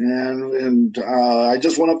 And I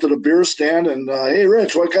just went up to the beer stand and, hey,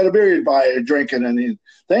 Rich, what kind of beer you drinking? And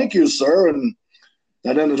thank you, sir. And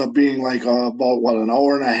that ended up being like about, an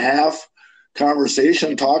hour and a half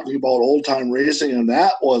conversation talking about old-time racing, and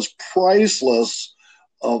that was priceless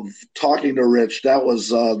of talking to Rich. That was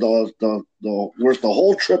the worth the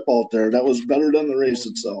whole trip out there. That was better than the race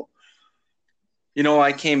itself.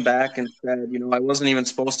 I came back and said, I wasn't even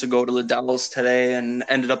supposed to go to the Dells today and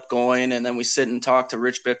ended up going. And then we sit and talk to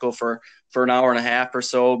Rich Bickle for an hour and a half or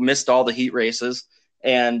so, missed all the heat races.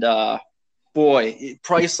 And boy,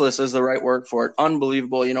 priceless is the right word for it.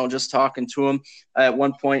 Unbelievable, just talking to him. At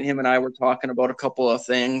one point, him and I were talking about a couple of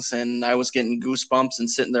things, and I was getting goosebumps and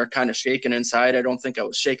sitting there kind of shaking inside. I don't think I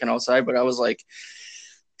was shaking outside, but I was like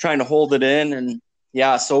trying to hold it in. And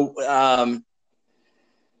yeah, so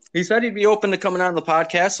he said he'd be open to coming on the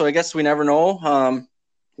podcast, so I guess we never know.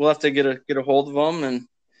 We'll have to get a hold of him and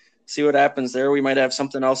see what happens there. We might have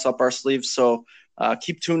something else up our sleeves, so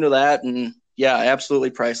keep tuned to that. And yeah, absolutely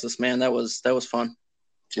priceless, man. That was fun.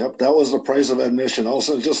 Yep, that was the price of admission.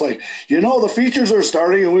 Also, just like, the features are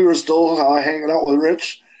starting, and we were still hanging out with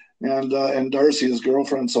Rich and Darcy, his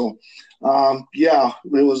girlfriend. So, yeah,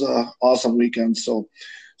 it was an awesome weekend. So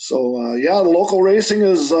yeah, the local racing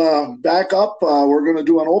is back up. We're going to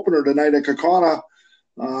do an opener tonight at Kaukauna.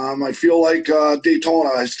 I feel like Daytona.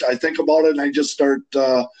 I think about it, and I just start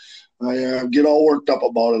I get all worked up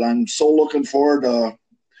about it. I'm so looking forward to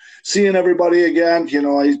seeing everybody again.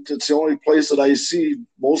 It's the only place that I see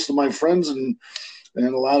most of my friends and a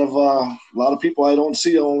lot of people I don't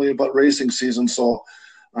see only about racing season. So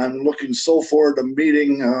I'm looking so forward to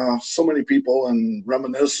meeting so many people and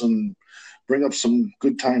reminisce and bring up some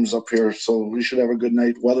good times up here. So we should have a good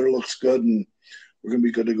night. Weather looks good, and we're going to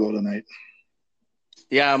be good to go tonight.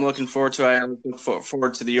 Yeah, I'm looking forward to it. I'm looking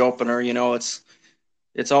forward to the opener.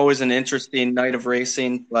 It's always an interesting night of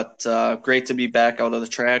racing, but great to be back out of the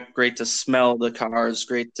track. Great to smell the cars.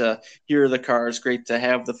 Great to hear the cars. Great to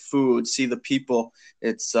have the food, see the people.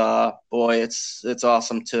 It's it's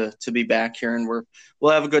awesome to be back here, and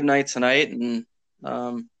we'll have a good night tonight, and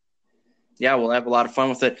yeah, we'll have a lot of fun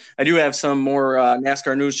with it. I do have some more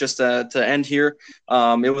NASCAR news just to end here.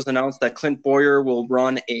 It was announced that Clint Bowyer will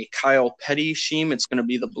run a Kyle Petty Sheem. It's going to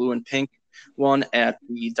be the blue and pink one at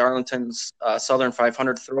the Darlington's Southern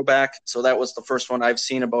 500 throwback. So that was the first one I've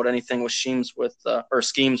seen about anything with schemes with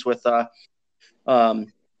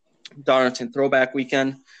Darlington throwback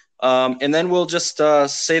weekend. And then we'll just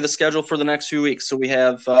say the schedule for the next few weeks. So we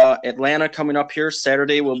have Atlanta coming up here.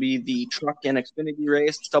 Saturday will be the Truck and Xfinity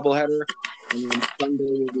race doubleheader, and then Sunday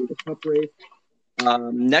will be the Cup race.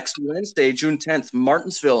 Next Wednesday, June 10th,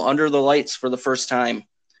 Martinsville under the lights for the first time.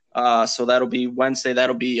 So that'll be Wednesday.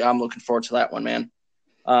 I'm looking forward to that one, man.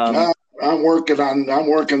 I'm working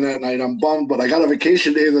that night. I'm bummed, but I got a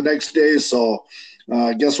vacation day the next day. So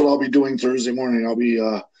guess what I'll be doing Thursday morning? I'll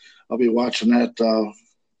be watching that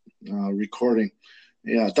recording.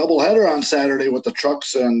 Yeah, doubleheader on Saturday with the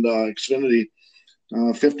trucks and Xfinity.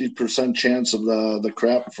 50% chance of the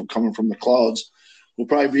crap from coming from the clouds. Will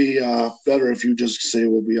probably be better if you just say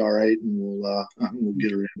we'll be all right and we'll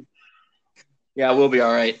get her in. Yeah, we'll be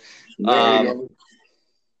all right. There you go.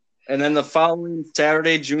 And then the following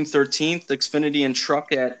Saturday, June 13th, Xfinity and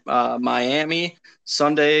Truck at Miami.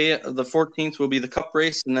 Sunday, the 14th, will be the Cup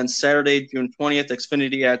race. And then Saturday, June 20th,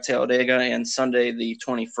 Xfinity at Talladega. And Sunday, the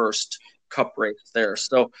 21st, Cup race there.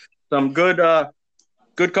 So some good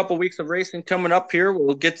couple weeks of racing coming up here.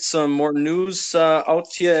 We'll get some more news out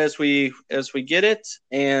to you as we get it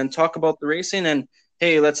and talk about the racing. And,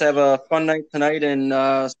 hey, let's have a fun night tonight and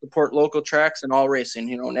support local tracks and all racing,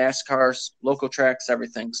 NASCAR's, local tracks,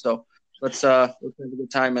 everything. So let's have a good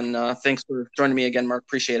time. And thanks for joining me again, Mark.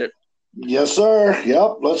 Appreciate it. Yes, sir.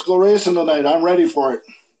 Yep. Let's go racing tonight. I'm ready for it.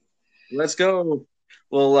 Let's go.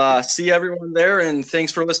 We'll see everyone there. And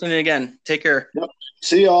thanks for listening again. Take care. Yep.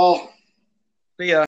 See y'all. See ya.